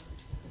 years.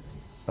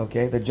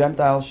 Okay, the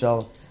Gentiles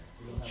shall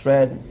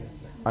tread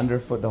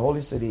underfoot the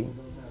holy city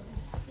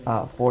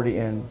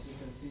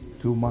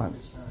 42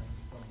 months.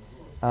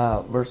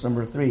 Verse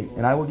number 3.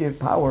 And I will give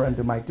power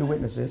unto my two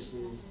witnesses,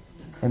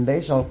 and they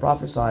shall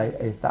prophesy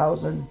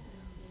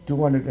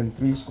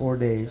 1,260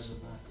 days,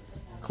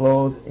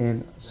 clothed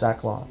in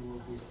sackcloth.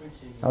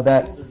 Now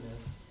that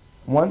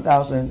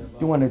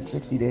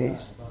 1,260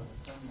 days,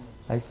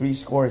 like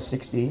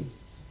 60,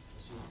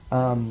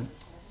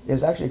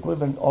 is actually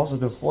equivalent also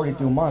to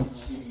 42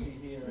 months,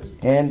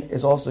 and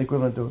is also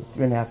equivalent to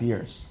 3.5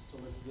 years.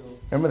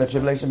 Remember, the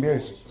tribulation period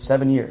is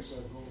 7 years.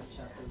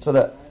 So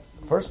the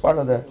first part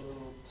of the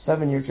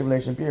 7-year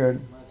tribulation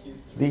period,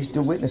 these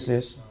two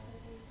witnesses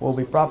will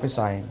be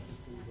prophesying.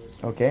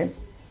 Okay?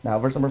 Now,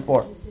 verse number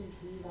 4.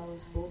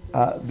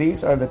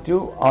 These are the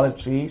 2 olive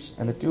trees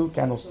and the 2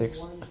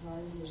 candlesticks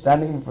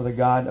standing before the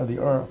God of the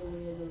earth.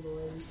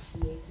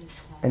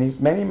 And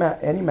if any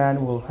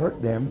man will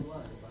hurt them,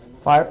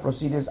 fire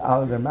proceedeth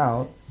out of their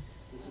mouth,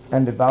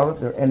 and devoureth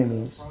their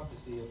enemies.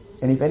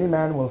 And if any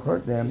man will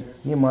hurt them,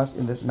 he must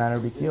in this manner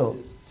be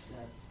killed.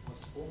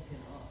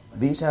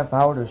 These have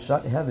power to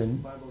shut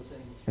heaven,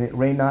 and it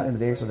rain not in the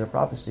days of their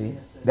prophecy,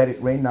 that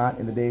it rain not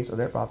in the days of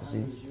their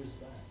prophecy,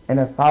 and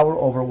have power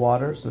over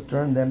waters to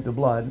turn them to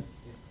blood,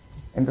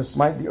 and to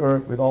smite the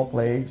earth with all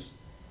plagues,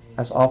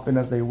 as often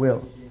as they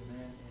will.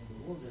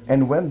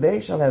 And when they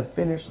shall have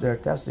finished their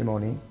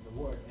testimony,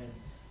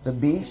 the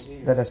beast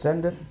that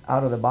ascendeth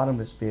out of the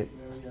bottomless pit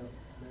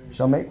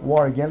shall make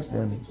war against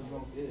them,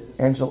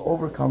 and shall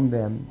overcome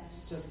them,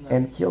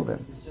 and kill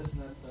them.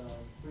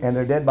 And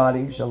their dead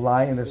bodies shall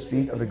lie in the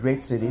street of the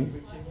great city,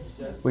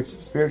 which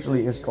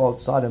spiritually is called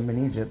Sodom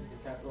in Egypt,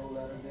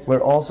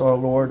 where also our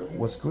Lord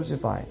was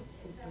crucified.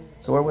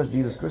 So where was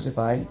Jesus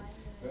crucified?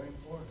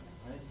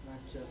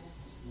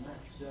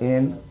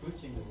 In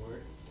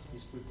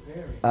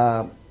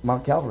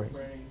Mount Calvary,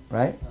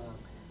 right?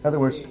 In other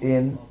words,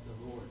 in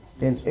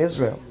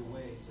Israel.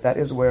 That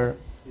is where,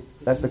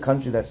 that's the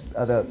country, that's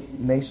the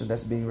nation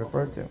that's being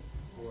referred to.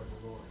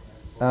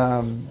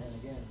 Now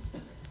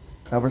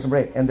verse number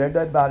 8. And their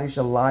dead bodies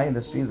shall lie in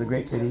the street of the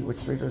great city, which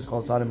spiritually is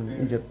called Sodom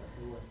in Egypt,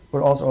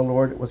 where also our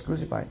Lord was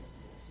crucified.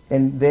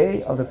 And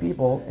they of the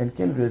people and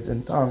kindreds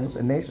and tongues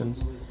and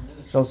nations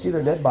shall see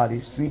their dead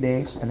bodies 3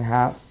 days and a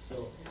half,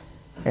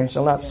 and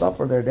shall not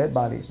suffer their dead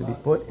bodies to be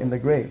put in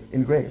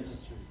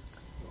graves.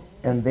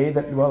 And they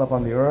that dwell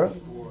upon the earth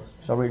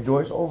shall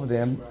rejoice over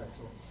them,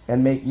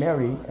 and make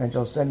merry, and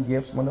shall send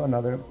gifts one to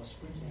another,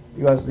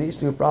 because these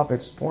 2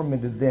 prophets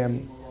tormented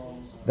them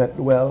that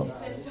dwell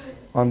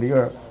on the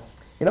earth.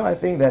 You know, I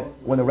think that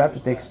when the rapture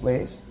takes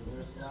place,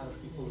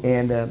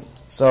 and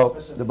so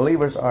the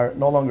believers are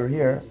no longer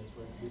here,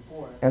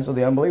 and so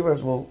the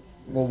unbelievers will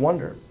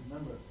wonder,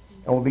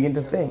 and will begin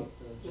to think.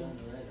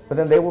 But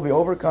then they will be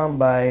overcome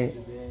by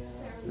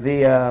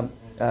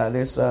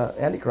this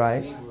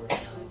Antichrist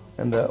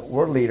and the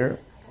world leader,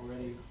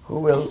 who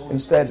will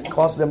instead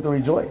cause them to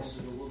rejoice.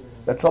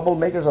 The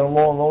troublemakers are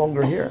no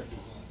longer here.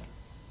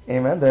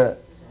 Amen. Those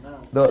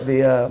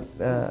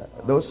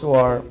who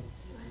are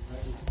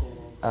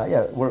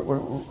we're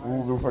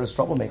referred as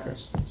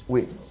troublemakers.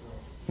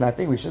 And I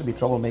think we should be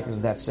troublemakers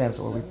in that sense,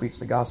 where we preach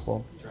the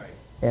gospel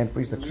and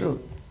preach the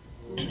truth.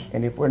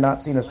 And if we're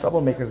not seen as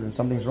troublemakers, then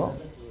something's wrong.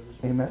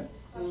 Amen.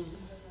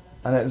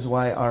 And that is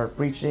why our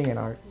preaching and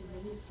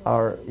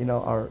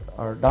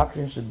our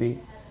doctrine should be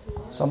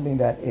something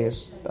that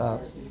is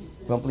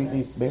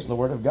completely based on the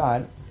Word of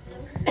God,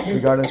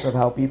 regardless of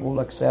how people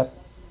accept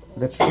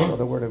the truth of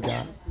the Word of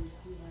God.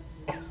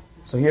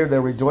 So here they're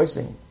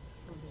rejoicing,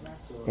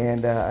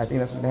 and I think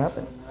that's going to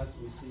happen.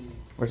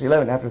 Verse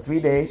 11, after 3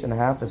 days and a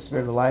half, the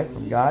Spirit of life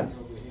from God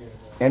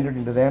entered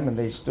into them, and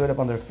they stood up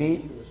on their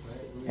feet,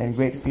 and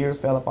great fear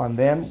fell upon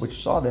them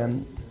which saw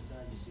them.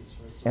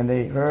 And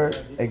they heard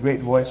a great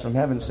voice from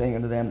heaven saying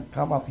unto them,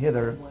 Come up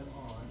hither.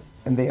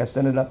 And they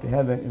ascended up to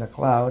heaven in a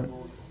cloud,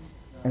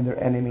 and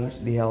their enemies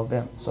beheld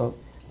them. So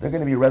they're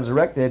going to be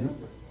resurrected,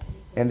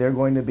 and they're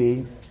going to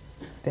be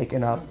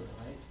taken up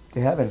to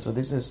heaven. So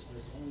this is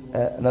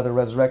another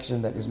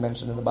resurrection that is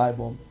mentioned in the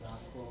Bible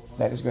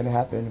that is going to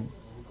happen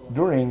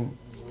during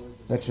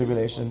the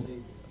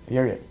tribulation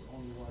period.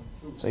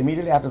 So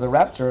immediately after the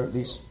rapture,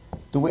 these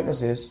 2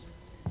 witnesses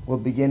will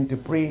begin to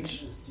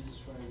preach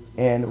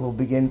and will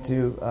begin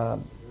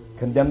to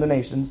condemn the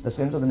nations, the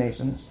sins of the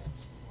nations.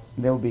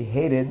 They will be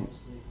hated,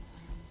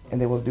 and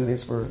they will do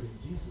this for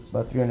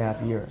about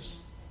 3.5 years.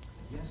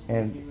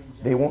 And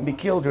they won't be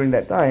killed during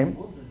that time.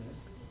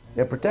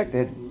 They're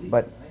protected,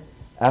 but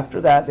after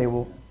that they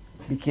will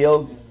be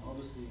killed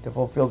to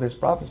fulfill this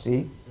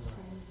prophecy,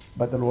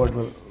 but the Lord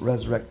will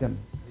resurrect them.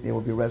 They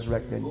will be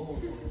resurrected,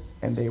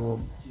 and they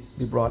will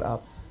be brought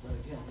up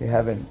to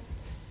heaven.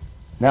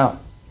 Now,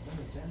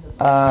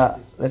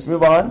 let's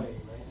move on.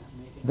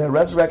 The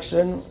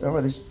resurrection,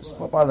 remember this is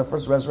part of the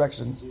first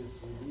resurrections.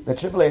 The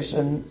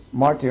tribulation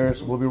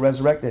martyrs will be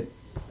resurrected.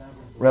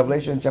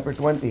 Revelation chapter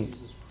 20.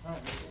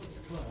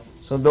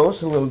 So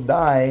those who will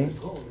die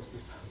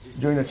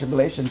during the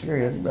tribulation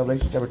period,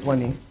 Revelation chapter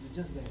 20,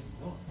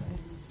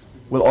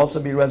 will also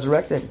be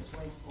resurrected.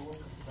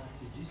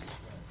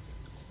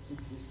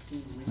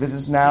 This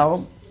is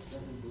now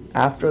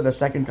after the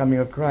second coming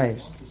of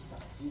Christ.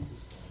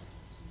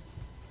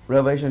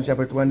 Revelation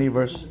chapter 20,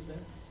 verse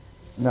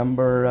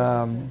number,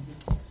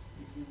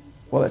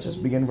 let's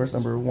just begin verse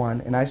number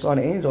 1. And I saw an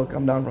angel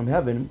come down from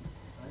heaven,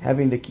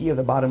 having the key of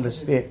the bottomless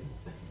pit,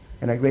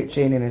 and a great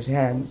chain in his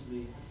hand.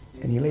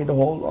 And he laid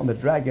hold on the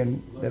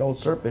dragon, that old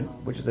serpent,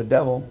 which is the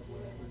devil,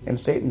 and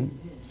Satan,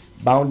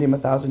 bound him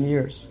 1,000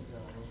 years,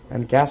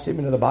 and cast him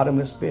into the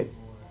bottomless pit,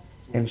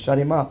 and shut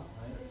him up,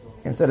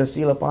 and set a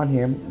seal upon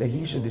him, that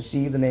he should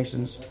deceive the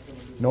nations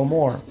no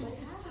more,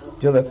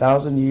 till the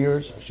 1,000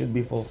 years should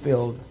be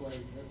fulfilled.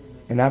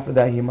 And after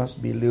that he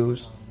must be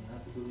loosed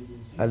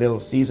a little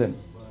season.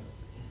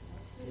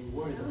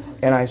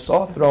 And I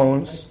saw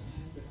thrones.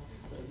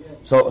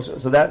 So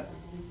that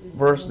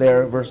verse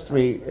there, verse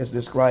 3, is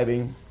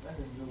describing,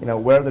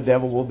 where the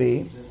devil will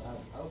be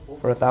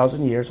for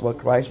 1,000 years, while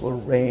Christ will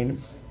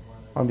reign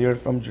on the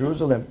earth from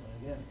Jerusalem.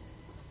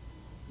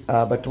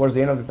 But towards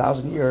the end of the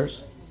 1,000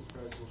 years,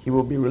 he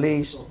will be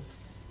released,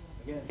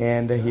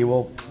 and he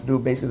will do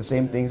basically the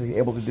same things he's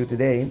able to do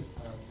today,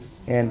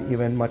 and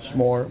even much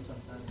more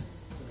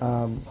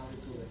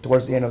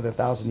towards the end of the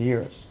 1,000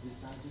 years.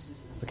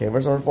 Okay,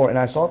 verse number 4. And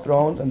I saw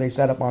thrones, and they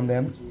sat upon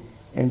them,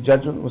 and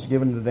judgment was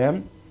given to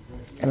them.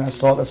 And I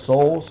saw the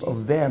souls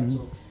of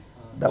them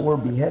that were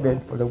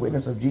beheaded for the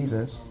witness of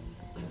Jesus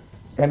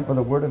and for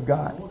the word of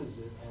God,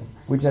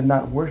 which had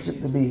not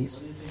worshipped the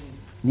beast,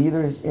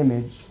 neither his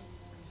image,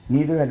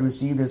 neither had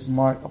received his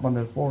mark upon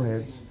their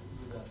foreheads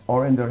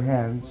or in their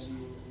hands,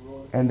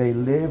 and they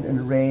lived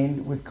and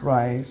reigned with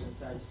Christ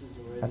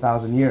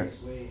 1,000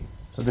 years.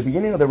 So the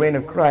beginning of the reign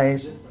of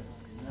Christ,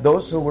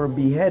 those who were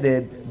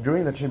beheaded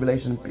during the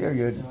tribulation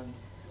period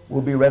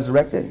will be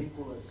resurrected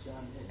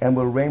and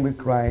will reign with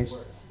Christ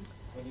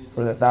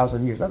for the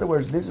 1,000 years. In other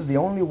words, this is the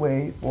only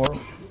way for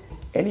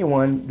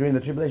anyone during the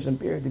tribulation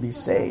period to be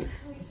saved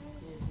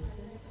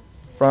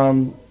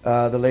from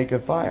the lake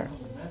of fire.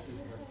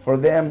 For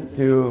them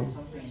to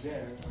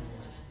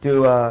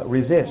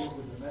resist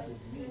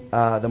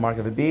the mark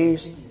of the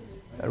beast,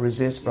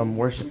 resist from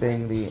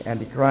worshiping the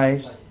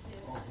Antichrist,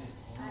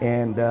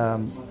 and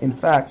in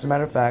fact, as a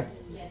matter of fact,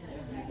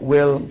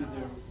 will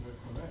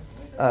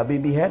be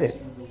beheaded.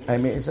 I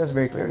mean, it says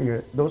very clearly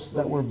here, those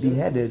that were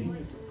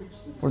beheaded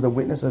for the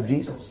witness of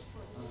Jesus.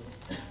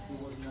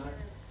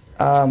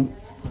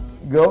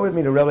 Go with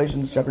me to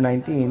Revelation chapter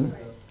 19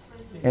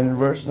 and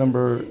verse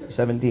number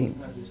 17.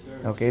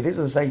 Okay, this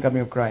is the second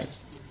coming of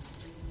Christ.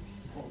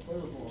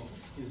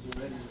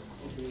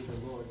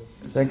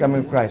 The second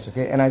coming of Christ,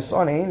 okay? And I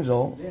saw an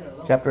angel,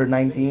 chapter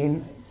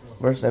 19,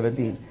 verse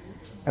 17.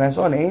 And I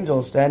saw an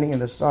angel standing in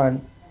the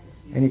sun,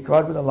 and he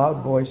cried with a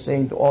loud voice,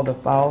 saying to all the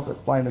fowls that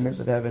fly in the midst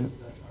of heaven,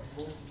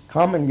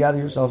 come and gather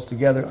yourselves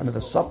together unto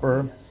the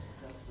supper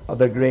of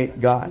the great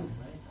God,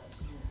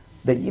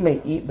 that ye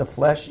may eat the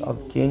flesh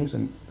of kings,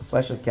 and the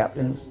flesh of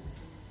captains,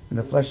 and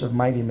the flesh of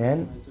mighty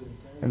men,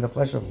 and the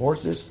flesh of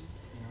horses,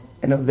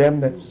 and of them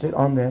that sit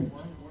on them,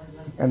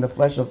 and the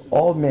flesh of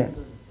all men,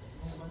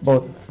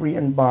 both free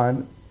and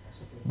bond,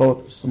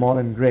 both small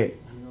and great.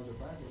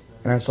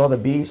 And I saw the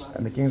beast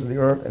and the kings of the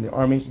earth and the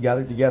armies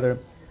gathered together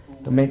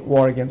to make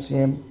war against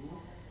him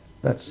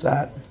that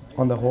sat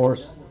on the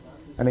horse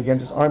and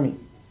against his army.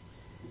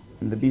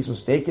 And the beast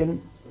was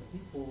taken,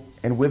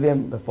 and with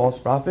him the false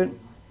prophet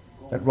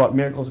that wrought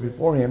miracles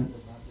before him,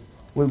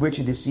 with which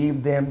he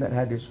deceived them that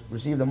had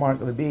received the mark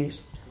of the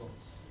beast,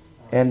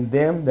 and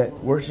them that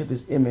worshipped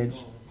his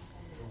image.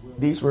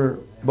 These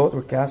both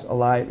were cast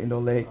alive into a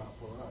lake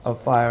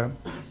of fire,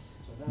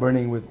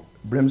 burning with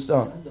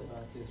brimstone.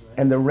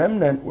 And the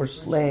remnant were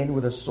slain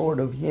with the sword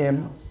of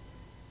him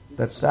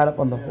that sat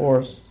upon the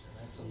horse,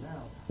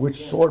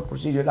 which sword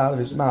proceeded out of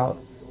his mouth,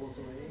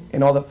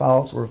 and all the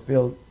fowls were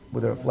filled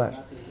with their flesh.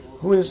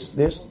 Who is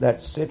this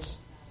that sits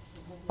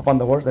upon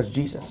the horse? That's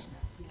Jesus.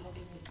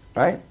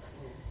 Right?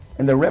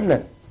 And the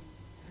remnant.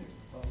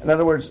 In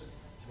other words,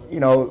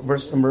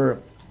 verse number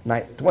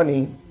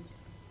 20,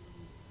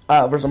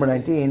 verse number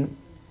 19,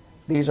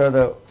 these are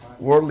the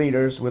world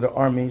leaders with the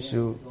armies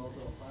who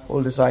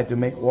will decide to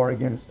make war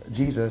against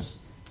Jesus,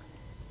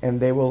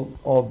 and they will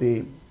all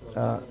be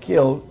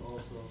killed.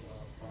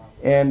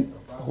 And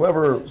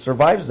whoever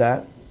survives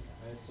that,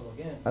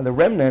 the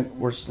remnant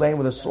were slain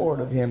with the sword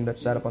of him that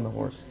sat upon the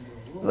horse.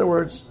 In other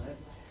words,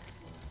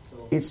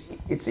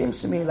 it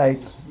seems to me like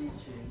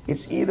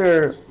it's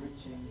either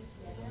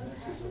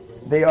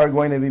they are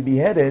going to be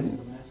beheaded,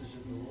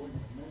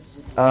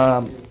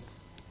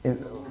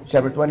 in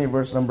chapter 20,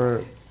 verse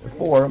number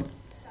 4,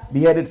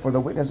 beheaded for the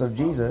witness of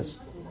Jesus,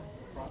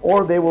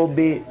 or they will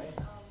be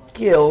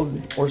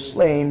killed or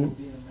slain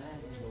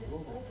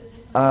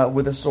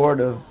with the sword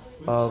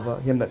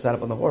of him that sat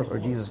upon the horse, or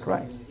Jesus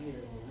Christ.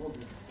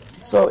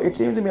 So it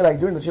seems to me like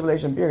during the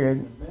tribulation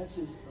period,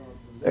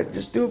 there are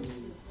just two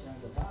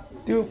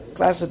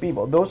classes of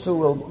people. Those who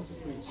will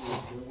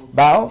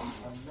bow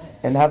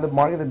and have the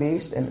mark of the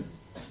beast and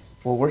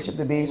will worship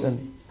the beast,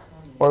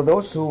 or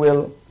those who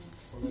will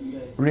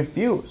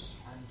refuse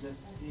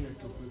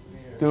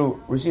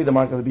to receive the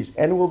mark of the beast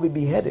and will be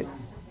beheaded.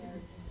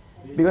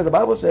 Because the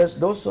Bible says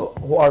those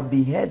who are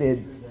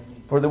beheaded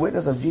for the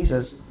witness of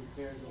Jesus,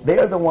 they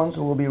are the ones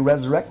who will be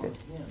resurrected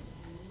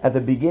at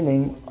the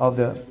beginning of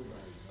the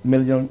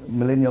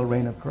millennial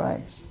reign of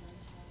Christ.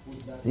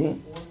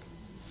 See?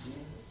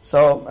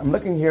 So I'm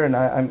looking here, and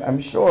I'm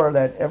sure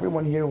that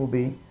everyone here will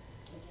be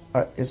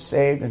is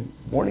saved and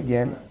born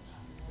again,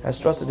 has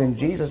trusted in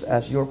Jesus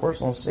as your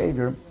personal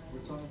Savior,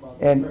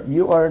 and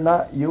you will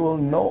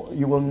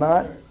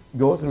not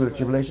go through the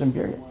tribulation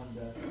period.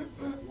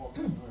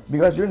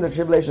 Because during the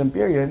tribulation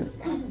period,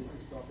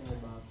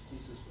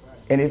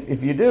 and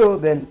if you do,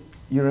 then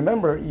you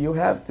remember you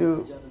have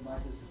to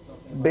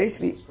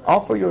basically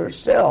offer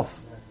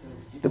yourself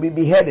to be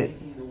beheaded,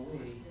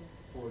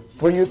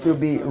 for you to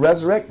be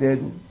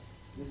resurrected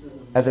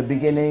at the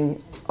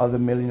beginning of the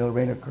millennial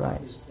reign of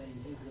Christ.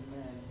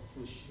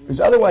 Because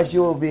otherwise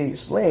you will be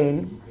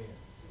slain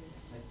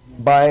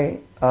by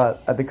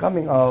at the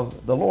coming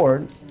of the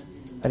Lord,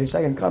 at His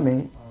second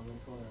coming.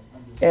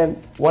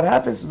 And what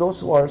happens to those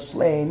who are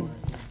slain,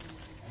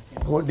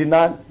 who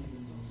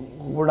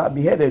were not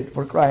beheaded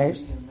for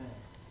Christ?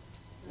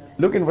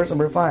 Look in verse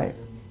number 5.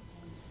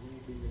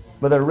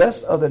 But the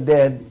rest of the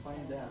dead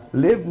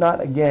lived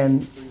not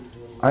again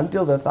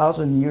until the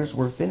 1,000 years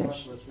were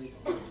finished.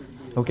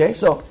 Okay,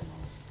 so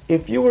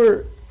if you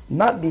were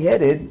not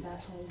beheaded,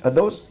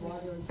 those,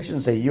 I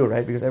shouldn't say you,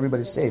 right? Because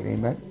everybody's saved,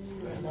 amen?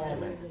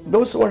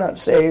 Those who are not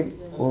saved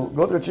will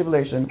go through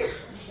tribulation,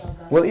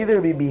 will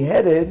either be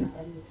beheaded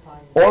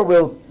or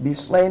will be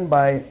slain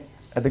by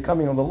at the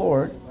coming of the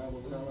Lord.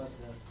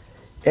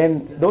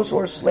 And those who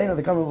are slain at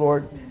the coming of the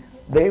Lord,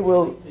 they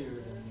will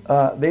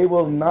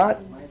not,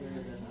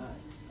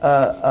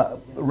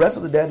 the rest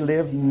of the dead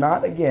live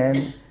not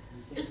again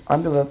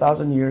until the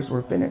 1,000 years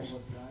were finished.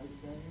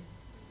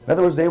 In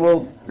other words, they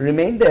will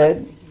remain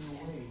dead,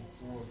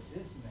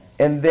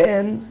 and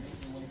then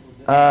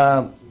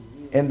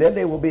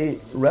they will be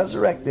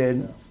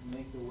resurrected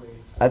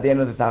at the end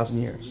of the 1,000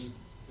 years.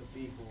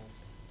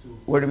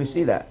 Where do we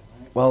see that?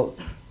 Well,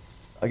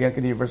 again,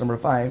 continue verse number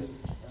 5.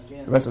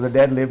 The rest of the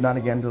dead live not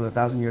again until the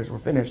 1,000 years were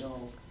finished.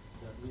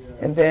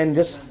 And then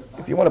just,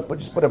 if you want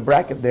to put a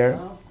bracket there,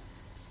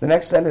 the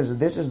next sentence is,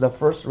 this is the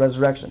first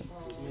resurrection.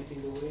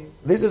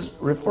 This is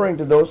referring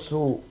to those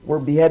who were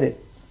beheaded.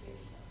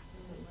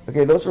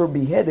 Okay, those who were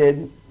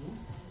beheaded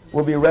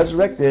will be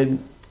resurrected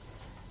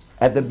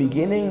at the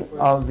beginning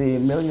of the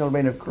millennial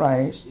reign of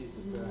Christ.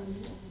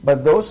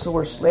 But those who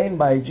were slain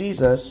by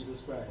Jesus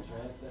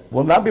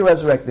will not be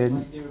resurrected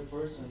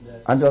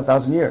until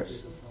 1,000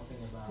 years.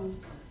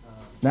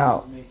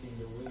 Now,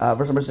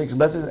 verse number 6,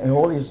 blessed and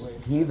holy is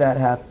he that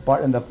hath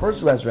part in the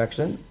first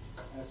resurrection.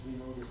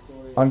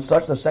 On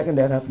such the second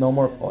death hath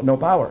no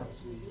power.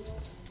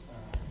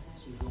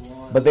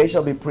 But they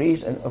shall be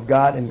priests of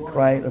God, and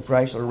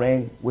Christ shall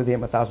reign with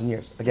him 1,000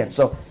 years. Again,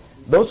 so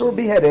those who were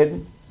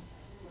beheaded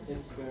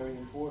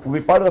will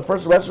be part of the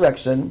first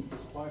resurrection.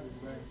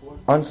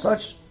 On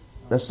such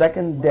the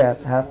second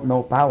death hath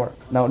no power.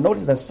 Now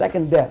notice the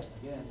second death.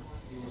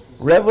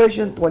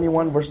 Revelation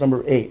 21 verse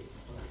number 8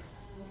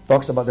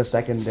 talks about the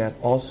second death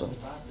also.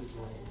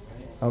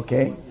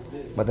 Okay?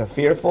 But the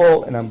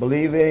fearful and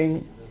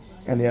unbelieving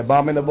and the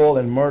abominable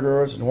and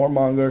murderers and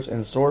whoremongers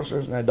and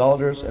sorcerers and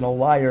idolaters and all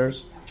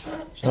liars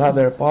shall have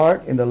their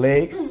part in the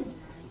lake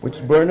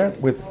which burneth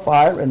with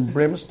fire and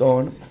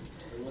brimstone,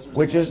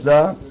 which is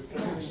the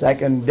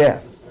second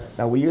death.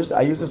 Now I use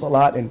this a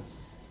lot in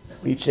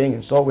preaching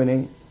and soul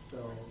winning,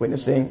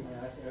 witnessing,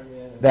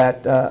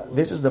 that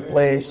this is the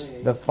place,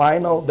 the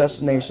final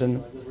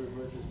destination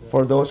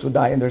for those who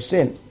die in their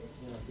sin,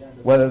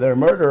 whether they're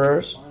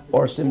murderers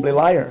or simply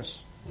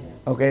liars.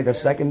 Okay, the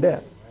second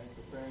death.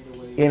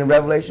 In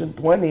Revelation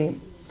 20,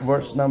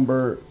 verse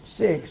number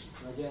 6,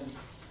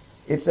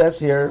 it says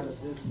here,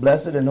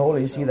 blessed and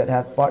holy is he that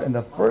hath part in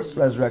the first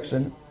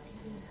resurrection.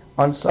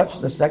 On such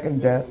the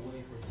second death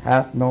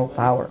hath no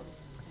power.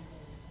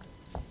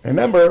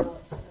 Remember,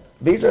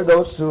 these are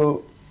those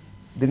who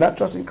did not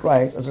trust in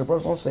Christ as their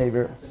personal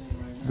Savior,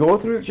 go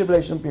through the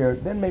tribulation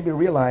period, then maybe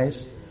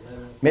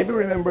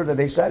remember that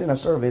they sat in a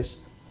service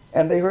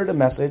and they heard a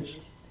message.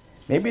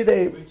 Maybe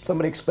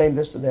somebody explained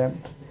this to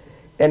them,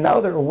 and now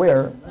they're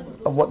aware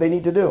of what they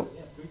need to do.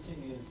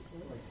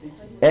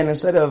 And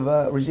instead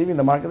of receiving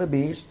the mark of the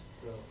beast,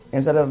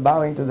 instead of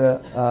bowing to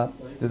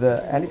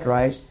the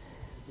Antichrist,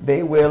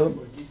 they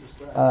will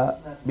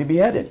be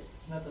beheaded.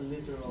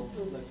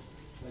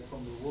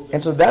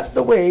 And so that's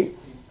the way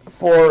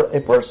for a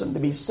person to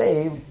be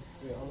saved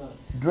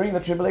during the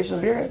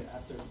tribulation period.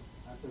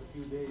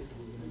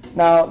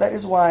 Now, that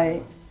is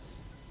why,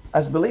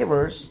 as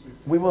believers,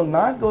 we will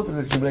not go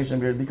through the tribulation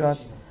period,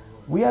 because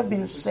we have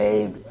been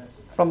saved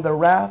from the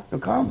wrath to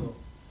come.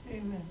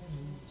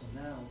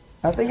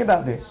 Now think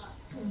about this.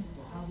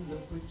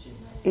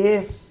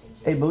 If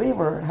a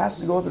believer has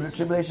to go through the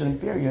tribulation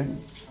period,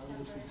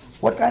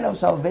 what kind of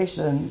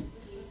salvation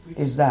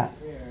is that?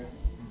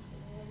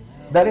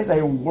 That is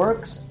a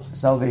works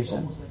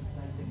salvation.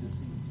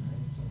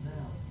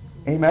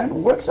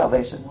 Amen? Works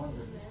salvation.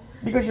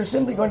 Because you're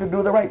simply going to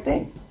do the right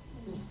thing,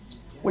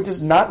 which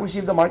is not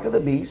receive the mark of the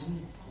beast,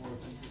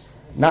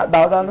 not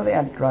bow down to the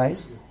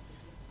Antichrist,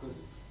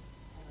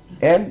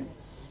 and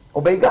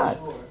obey God.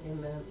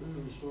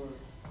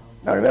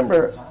 Now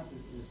remember,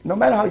 no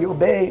matter how you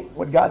obey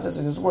what God says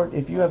in His Word,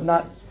 if you have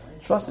not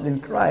trusted in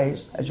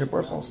Christ as your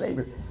personal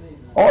Savior,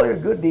 all your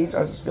good deeds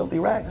are as filthy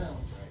rags.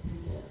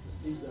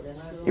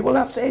 It will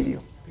not save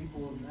you.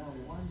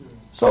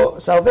 So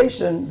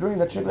salvation during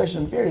the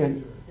tribulation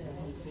period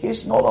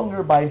is no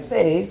longer by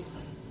faith,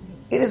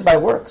 it is by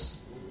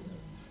works.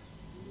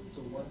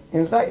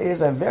 In fact, it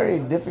is a very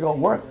difficult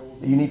work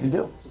that you need to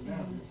do.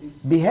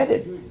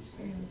 Beheaded.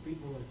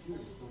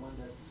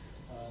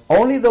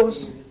 Only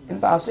those,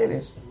 in fact, I'll say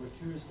this,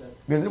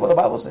 Because this is what the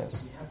Bible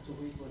says.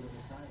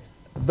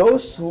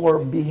 Those who were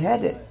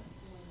beheaded,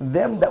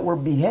 them that were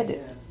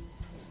beheaded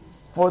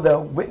for the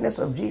witness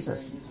of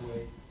Jesus,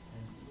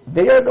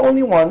 they are the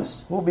only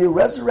ones who will be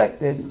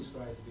resurrected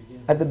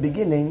at the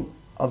beginning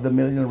of the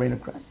millennial reign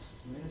of Christ.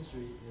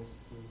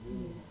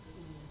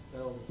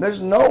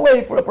 There's no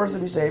way for a person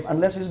to be saved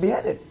unless he's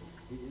beheaded.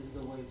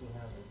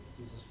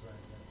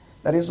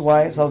 That is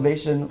why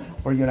salvation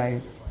for you and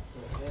I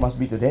must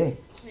be today.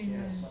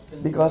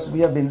 Because we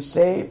have been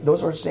saved,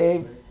 those who are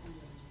saved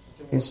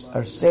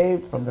are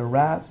saved from the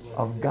wrath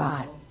of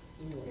God.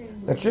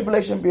 The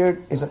tribulation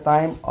period is a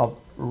time of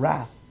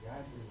wrath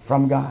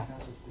from God.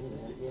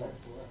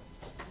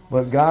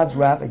 But God's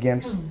wrath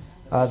against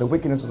the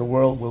wickedness of the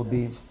world will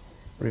be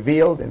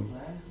revealed, and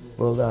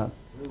will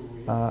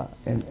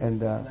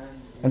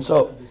and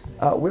so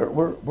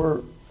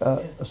we're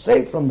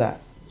saved from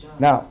that.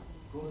 Now,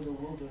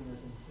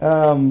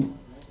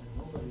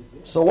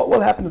 so what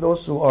will happen to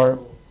those who are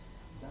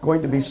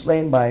going to be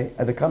slain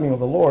at the coming of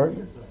the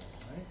Lord?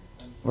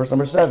 Verse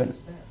number 7.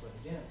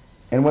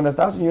 And when the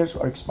 1,000 years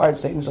are expired,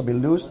 Satan shall be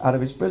loosed out of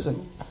his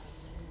prison,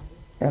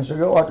 and shall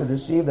go out to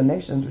deceive the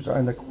nations which are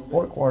in the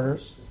four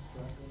quarters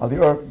of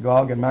the earth,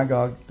 Gog and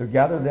Magog, to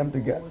gather them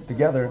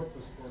together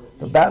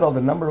to battle,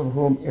 the number of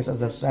whom is as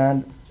the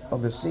sand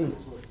of the sea.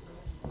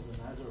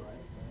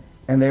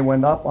 And they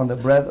went up on the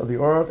breadth of the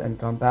earth, and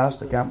compassed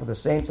the camp of the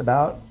saints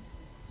about,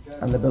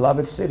 and the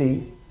beloved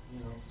city,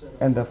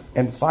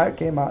 and fire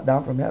came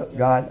down from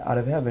God out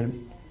of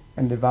heaven,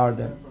 and devoured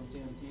them.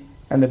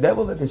 And the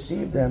devil that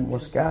deceived them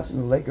was cast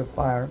into the lake of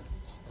fire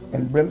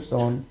and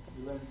brimstone,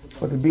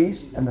 for the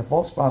beast and the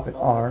false prophet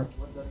are,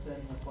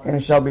 and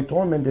it shall be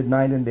tormented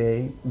night and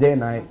day and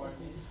night,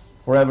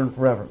 forever and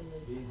forever.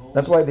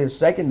 That's why the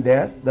second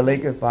death, the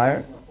lake of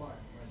fire,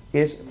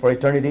 is for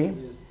eternity,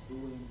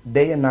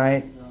 day and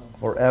night,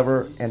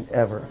 forever and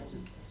ever.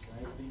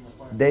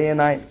 Day and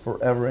night,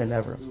 forever and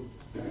ever.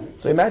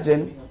 So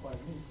imagine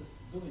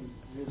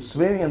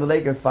swimming in the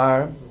lake of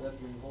fire.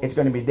 It's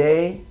going to be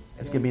day,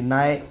 it's going to be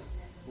night,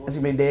 it's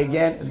going to be day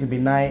again, it's going to be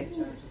night.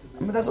 I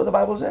mean, that's what the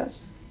Bible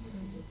says.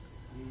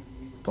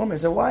 Told me, I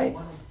said, why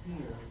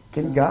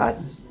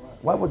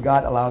would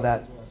God allow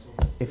that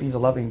if He's a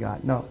loving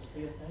God? No.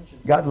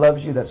 God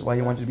loves you, that's why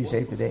He wants you to be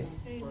saved today.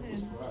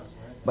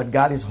 But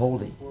God is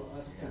holy.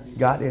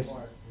 God is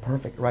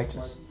perfect,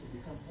 righteous.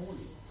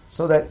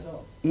 So that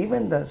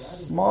even the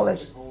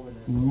smallest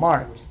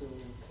mark,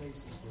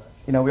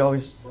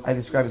 I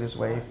describe it this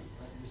way.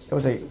 It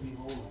was a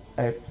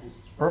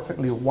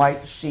perfectly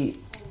white sheet,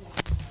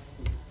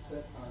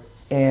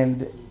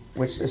 and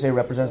which they say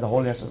represents the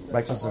holiness and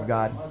righteousness of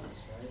God.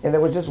 And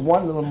there was just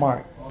one little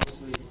mark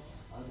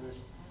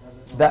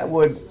that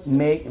would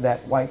make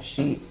that white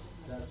sheet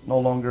no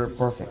longer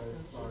perfect.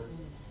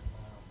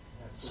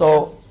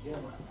 So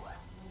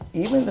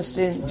even the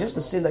sin, just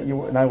the sin that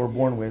you and I were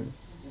born with,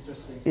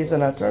 is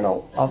an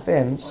eternal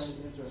offense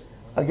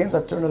against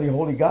eternally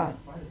holy God,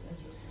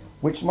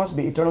 which must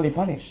be eternally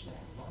punished.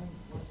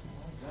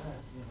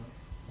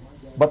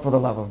 But for the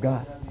love of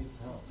God.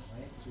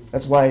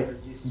 That's why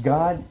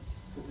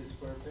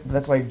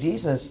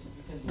Jesus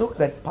took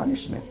that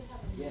punishment.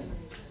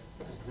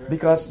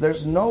 Because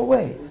there's no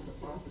way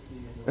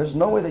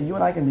that you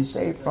and I can be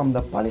saved from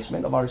the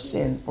punishment of our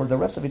sin for the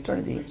rest of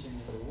eternity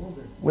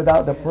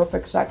without the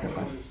perfect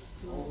sacrifice.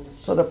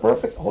 So the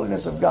perfect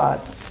holiness of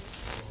God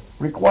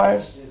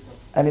requires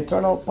an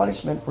eternal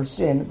punishment for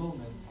sin,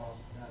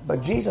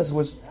 but Jesus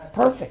was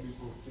perfect.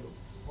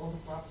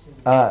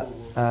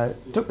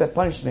 Took that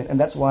punishment, and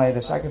that's why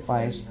the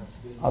sacrifice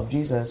of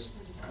Jesus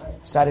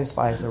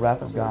satisfies the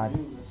wrath of God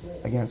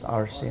against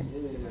our sin.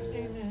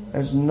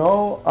 There's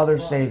no other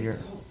Savior.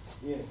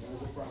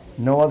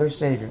 No other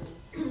Savior.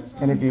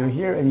 And if you're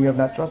here and you have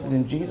not trusted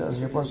in Jesus as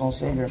your personal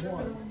Savior,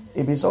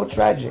 it'd be so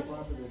tragic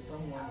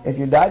if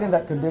you died in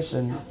that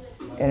condition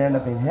and end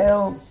up in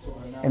hell,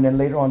 and then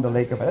later on the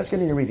lake of fire. Let's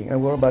continue reading, and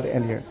we're about to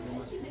end here.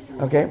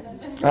 Okay?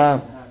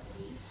 Day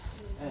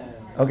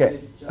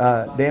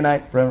and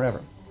night, forever and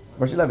ever.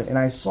 Verse 11, and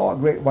I saw a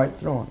great white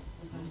throne,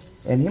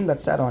 and him that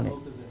sat on it,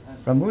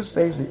 from whose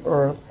face the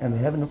earth and the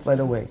heaven fled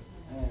away,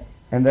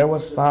 and there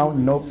was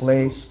found no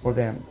place for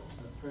them.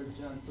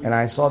 And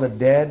I saw the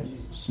dead,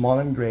 small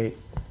and great,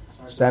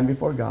 stand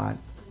before God,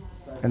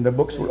 and the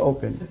books were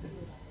opened.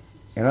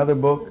 Another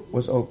book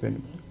was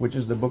opened, which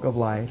is the book of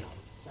life.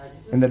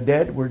 And the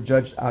dead were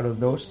judged out of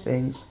those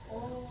things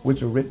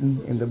which were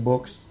written in the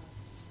books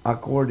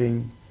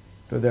according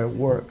to their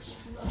works.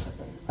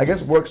 I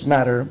guess works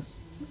matter.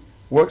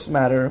 Works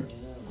matter.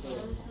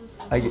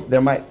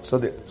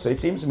 So it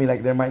seems to me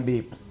like there might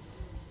be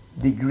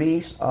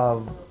degrees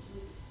of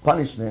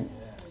punishment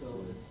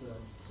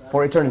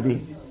for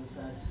eternity.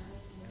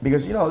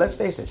 Because, let's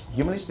face it,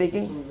 humanly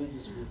speaking,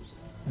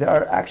 there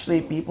are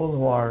actually people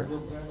who are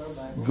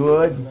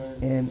good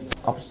and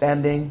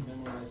upstanding,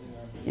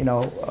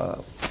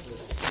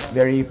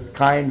 very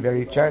kind,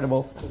 very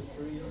charitable,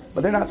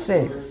 but they're not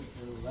saved.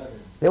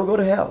 They will go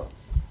to hell.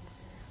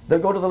 They'll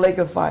go to the lake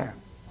of fire.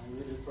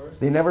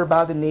 They never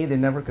bow the knee. They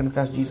never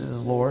confess Jesus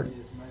as Lord.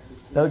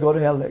 they'll go to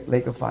hell,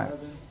 lake of fire.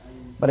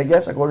 But I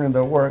guess according to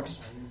their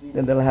works,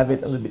 then they'll have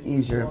it a little bit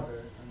easier.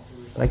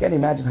 But I can't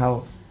imagine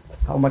how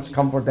much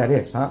comfort that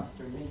is, huh?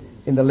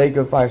 In the lake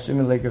of fire,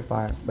 swimming in the lake of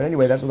fire. But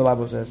anyway, that's what the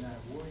Bible says.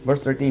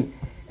 Verse 13.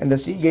 And the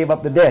sea gave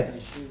up the dead,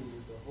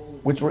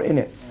 which were in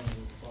it.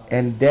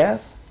 And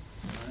death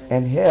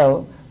and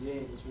hell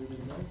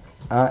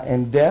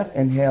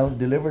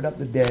delivered up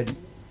the dead,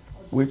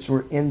 which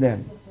were in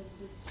them.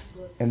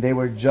 And they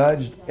were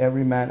judged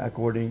every man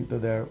according to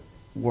their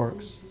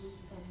works.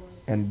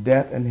 And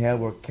death and hell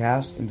were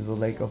cast into the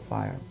lake of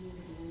fire.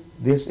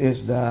 This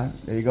is there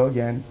you go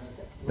again,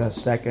 the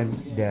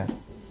second death.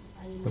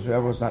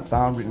 Whosoever was not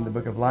found written in the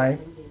book of life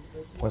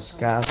was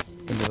cast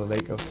into the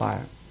lake of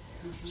fire.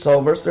 So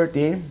verse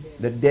 13,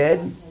 the dead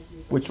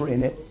which were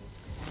in it.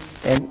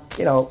 And,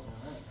 the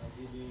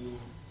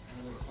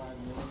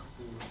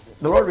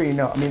Lord really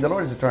knows. The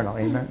Lord is eternal,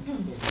 amen?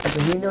 And so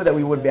He knew that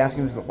we would be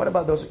asking this, what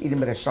about those eaten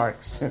by the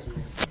sharks?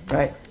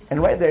 Right?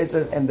 And right there it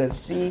says, and the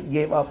sea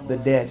gave up the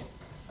dead.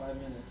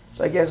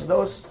 So I guess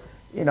those,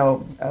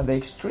 the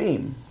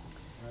extreme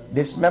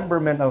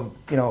dismemberment of,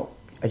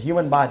 a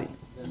human body.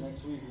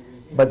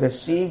 But the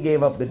sea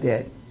gave up the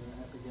dead.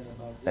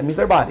 That means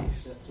their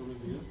bodies.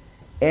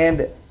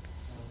 And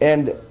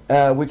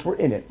which were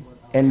in it.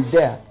 And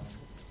death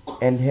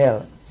and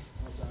hell.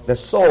 The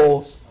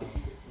souls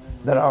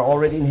that are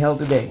already in hell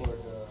today.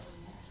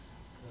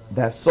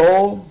 The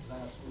soul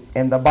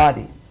and the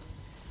body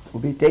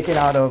will be taken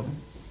out of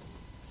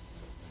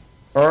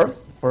earth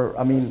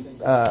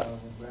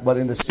whether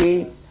in the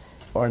sea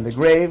or in the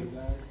grave.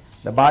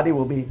 The body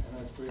will be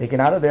taken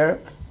out of there,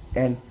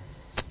 and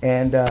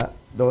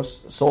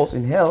those souls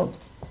in hell,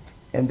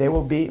 and they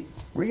will be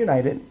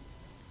reunited.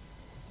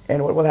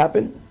 And what will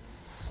happen?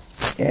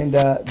 And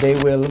they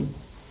will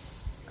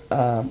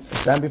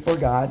stand before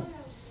God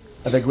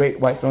at the great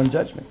white throne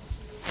judgment.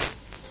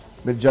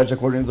 Be judged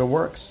according to their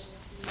works.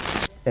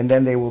 And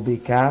then they will be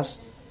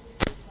cast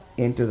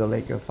into the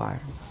lake of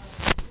fire.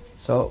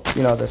 So,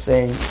 the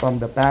saying, from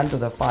the pan to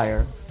the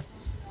fire,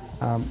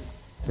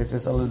 this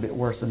is a little bit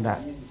worse than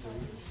that.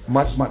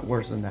 Much, much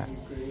worse than that.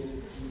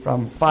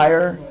 From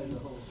fire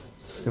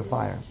to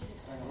fire.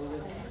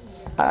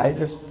 I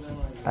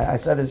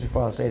said this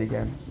before, I'll say it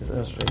again. This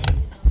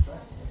illustration.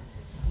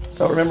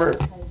 So remember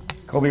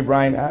Kobe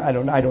Bryant? I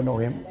don't know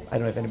him. I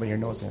don't know if anybody here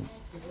knows him.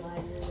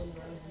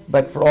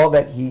 But for all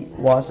that he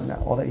was and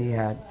all that he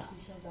had,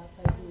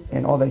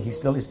 and all that he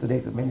still is today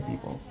to many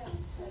people,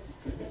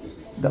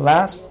 the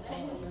last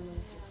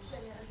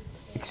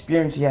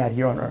experience he had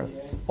here on earth,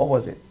 what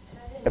was it?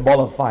 A ball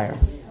of fire.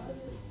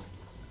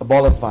 A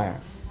ball of fire.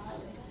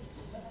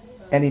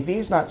 And if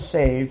he's not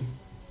saved,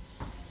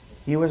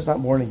 he was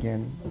not born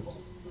again,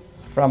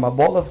 from a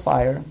ball of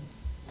fire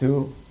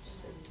to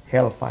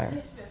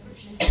hellfire.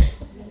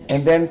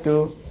 And then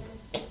to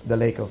the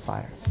lake of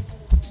fire.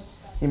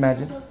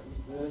 Imagine.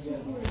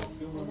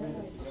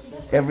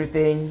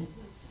 Everything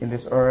in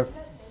this earth,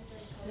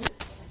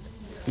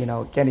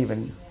 can't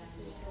even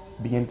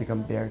begin to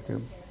compare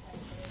to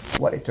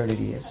what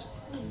eternity is.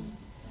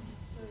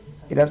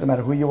 It doesn't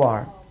matter who you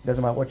are. It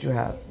doesn't matter what you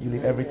have. You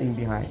leave everything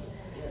behind.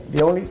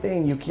 The only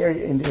thing you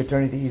carry into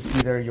eternity is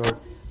either your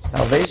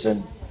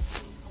salvation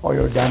or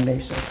your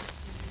damnation.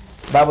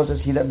 The Bible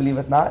says, he that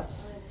believeth not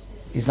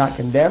is not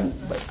condemned.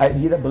 But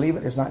he that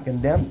believeth is not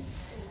condemned.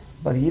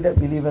 But he that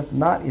believeth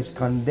not is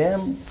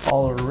condemned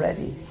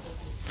already.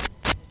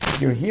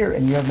 If you're here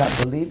and you have not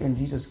believed in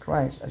Jesus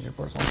Christ as your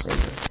personal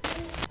Savior,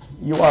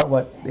 you are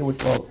what they would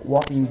call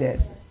walking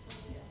dead.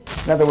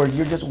 In other words,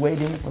 you're just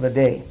waiting for the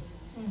day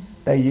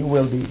that you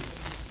will be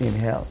in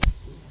hell.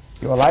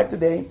 You're alive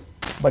today,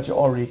 but you're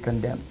already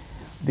condemned.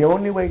 The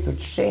only way to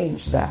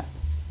change that,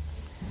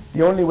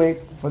 the only way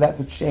for that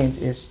to change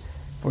is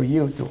for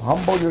you to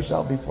humble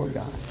yourself before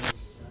God.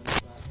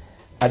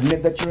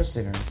 Admit that you're a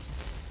sinner.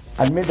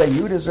 Admit that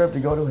you deserve to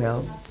go to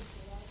hell.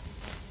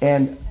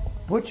 And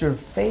put your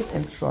faith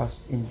and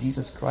trust in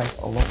Jesus Christ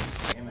alone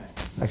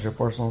as your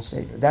personal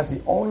Savior. That's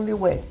the only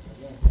way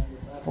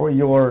for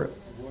your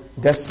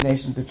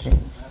destination to change.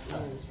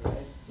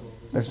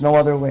 There's no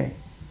other way.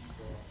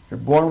 You're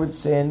born with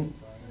sin.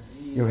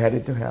 You're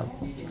headed to hell.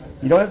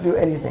 You don't have to do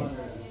anything.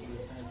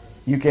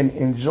 You can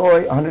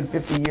enjoy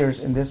 150 years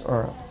in this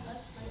earth.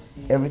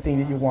 Everything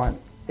that you want,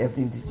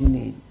 everything that you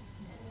need.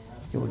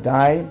 You will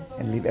die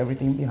and leave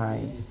everything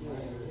behind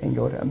and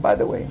go to. And by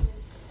the way,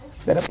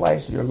 that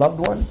applies to your loved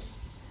ones.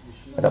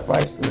 That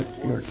applies to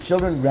your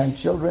children,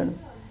 grandchildren.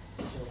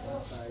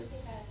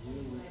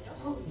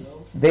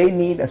 They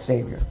need a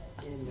Savior.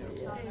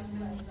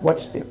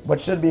 What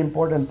should be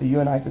important to you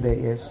and I today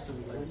is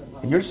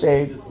you're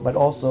saved, but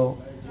also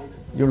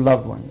your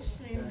loved ones.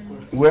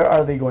 Where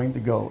are they going to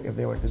go if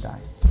they were to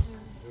die?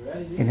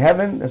 In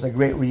heaven, there's a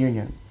great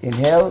reunion. In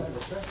hell,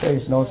 there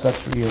is no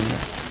such reunion.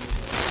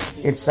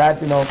 It's sad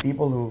to know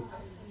people who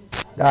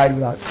died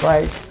without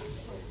Christ,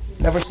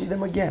 never see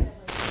them again.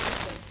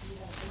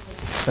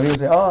 Some people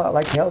say, I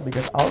like hell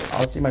because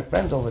I'll see my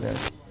friends over there.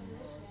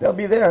 They'll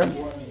be there,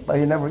 but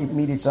you never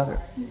meet each other.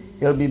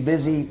 You'll be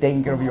busy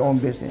taking care of your own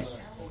business.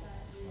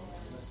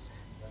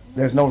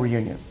 there's no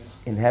reunion.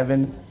 In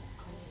heaven,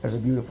 there's a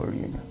beautiful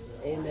reunion.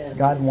 Amen.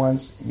 God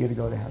wants you to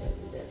go to heaven.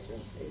 That's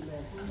right.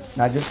 Amen.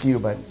 Not just you,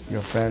 but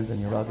your friends and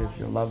your relatives,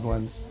 your loved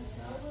ones,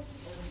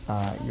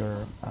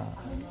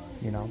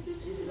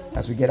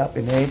 as we get up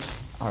in age,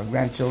 our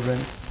grandchildren,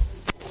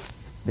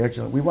 their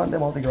children. We want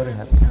them all to go to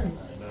heaven.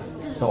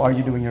 So are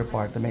you doing your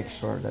part to make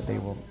sure that they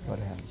will go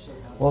to heaven?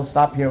 We'll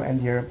stop here,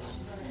 end here,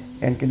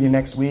 and continue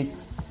next week.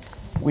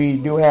 We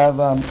do have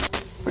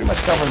pretty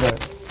much covered the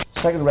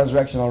second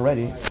resurrection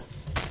already.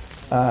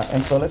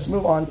 And so let's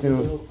move on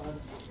to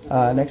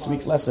next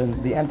week's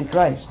lesson, the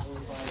Antichrist.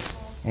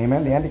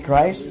 Amen. The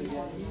Antichrist,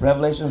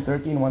 Revelation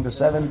 13,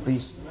 1-7.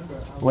 Please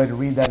go ahead and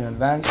read that in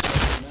advance,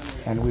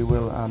 and we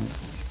will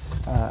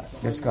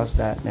discuss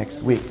that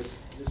next week.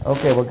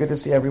 Okay, well, good to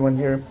see everyone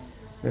here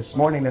this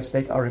morning. Let's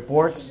take our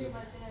reports.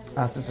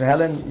 Sister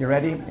Helen, you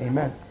ready?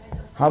 Amen.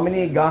 How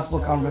many gospel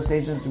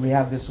conversations do we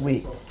have this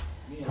week?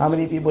 How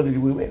many people did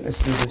we witness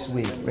to this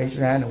week? Raise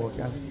your hand and we'll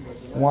count.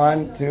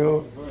 1,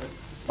 2,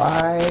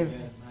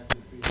 5,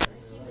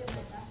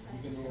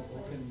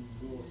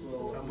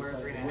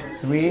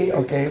 3.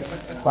 Okay,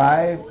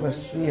 5 plus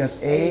 3 is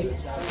 8.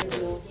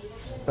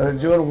 Brother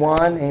June,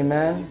 1.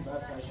 Amen.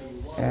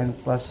 And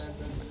plus,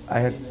 I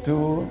had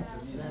 2,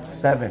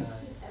 7.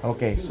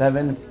 Okay,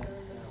 7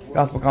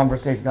 gospel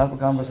conversations. Gospel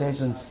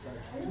conversations,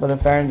 Brother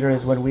Farringer,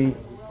 is when we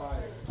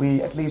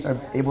at least are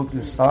able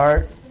to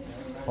start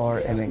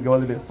and then go a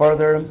little bit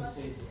further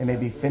and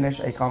maybe finish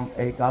a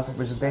gospel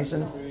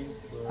presentation.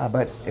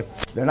 But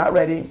if they're not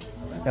ready,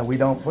 then we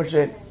don't push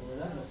it.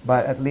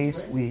 But at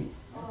least we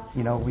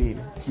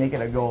make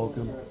it a goal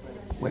to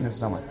witness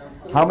someone.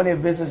 How many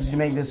visits did you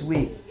make this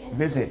week?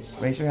 Visits.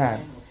 Raise your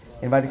hand.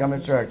 Invite to come to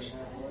church.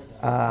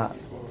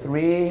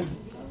 3,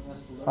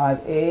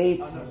 5, 8,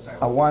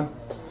 1,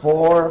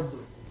 4,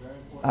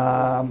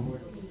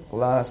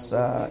 plus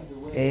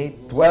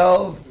 8,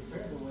 12,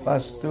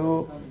 plus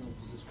 2,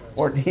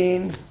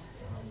 14,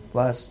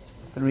 plus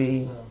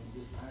 3,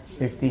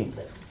 15.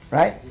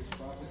 Right?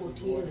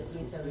 14 and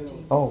 3,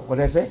 17. Oh, what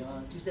did I say?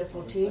 You said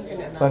 14 and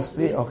another Plus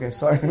 3, okay,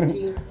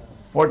 sorry.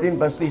 14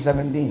 plus 3,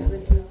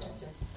 17.